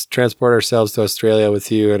letting us transport ourselves to Australia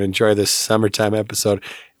with you and enjoy this summertime episode.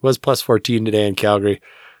 It was plus 14 today in Calgary.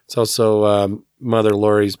 It's also Mother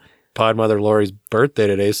Laurie's Podmother Lori's birthday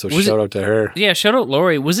today, so shout out to her. Yeah, shout out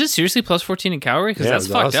Lori. Was it seriously plus 14 in Calgary? Because that's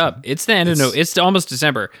fucked up. It's the end of it's almost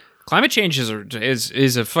December. Climate change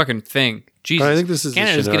is a fucking thing. Jesus, I think this is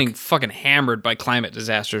Canada's getting fucking hammered by climate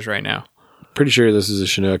disasters right now. Pretty sure this is a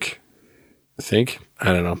Chinook. I think.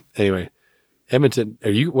 I don't know. Anyway, Edmonton.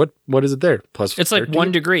 What is it there? Plus. It's 13? Like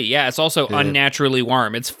 1 degree. Yeah, it's also unnaturally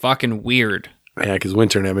warm. It's fucking weird. Yeah, because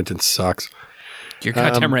winter in Edmonton sucks. You're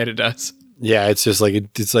goddamn right. It does. Yeah, it's just like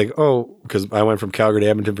it's like because I went from Calgary to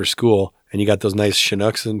Edmonton for school, and you got those nice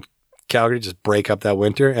Chinooks in Calgary. Just break up that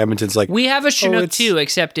winter. Edmonton's like we have a Chinook too,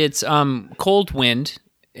 except it's cold wind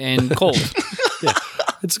and cold. Yeah,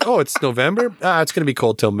 it's November. It's gonna be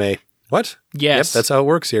cold till May. What? Yes, yep, that's how it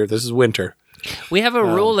works here. This is winter. We have a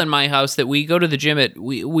rule in my house that we go to the gym at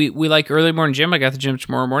we like early morning gym. I got the gym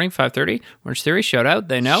tomorrow morning, 5:30. Orange Theory, shout out.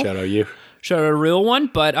 They know. Shout out you. Shout out a real one.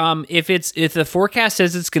 But if the forecast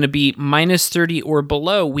says it's going to be minus 30 or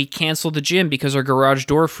below, we cancel the gym because our garage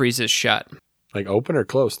door freezes shut. Like open or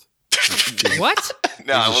closed? What?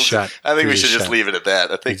 No, I think we should just leave it at that.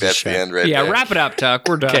 I think that's the end right there. Yeah, wrap it up, Tuck.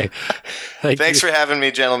 We're done. Okay. Thanks for having me,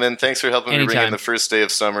 gentlemen. Thanks for helping me bring in the first day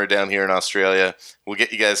of summer down here in Australia. We'll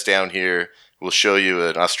get you guys down here. We'll show you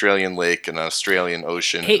an Australian lake, an Australian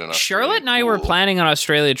ocean. Hey, Charlotte and I were planning an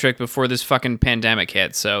Australia trip before this fucking pandemic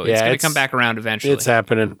hit, so it's going to come back around eventually. It's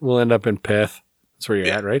happening. We'll end up in Perth. That's where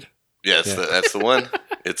you're at, right? Yes, that's the one.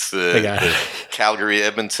 It's the Calgary,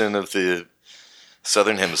 Edmonton of the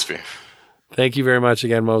Southern Hemisphere. Thank you very much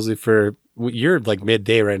again, Mosley, you're like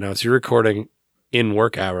midday right now, so you're recording in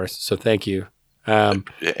work hours, so thank you.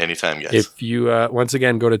 Anytime, guys. If you once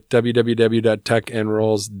again go to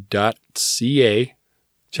www.tuckandrolls.ca,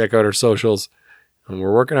 check out our socials, and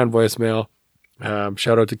we're working on voicemail.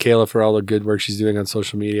 Shout out to Kayla for all the good work she's doing on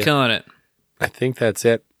social media. Killing it. I think that's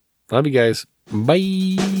it. Love you guys.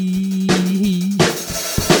 Bye.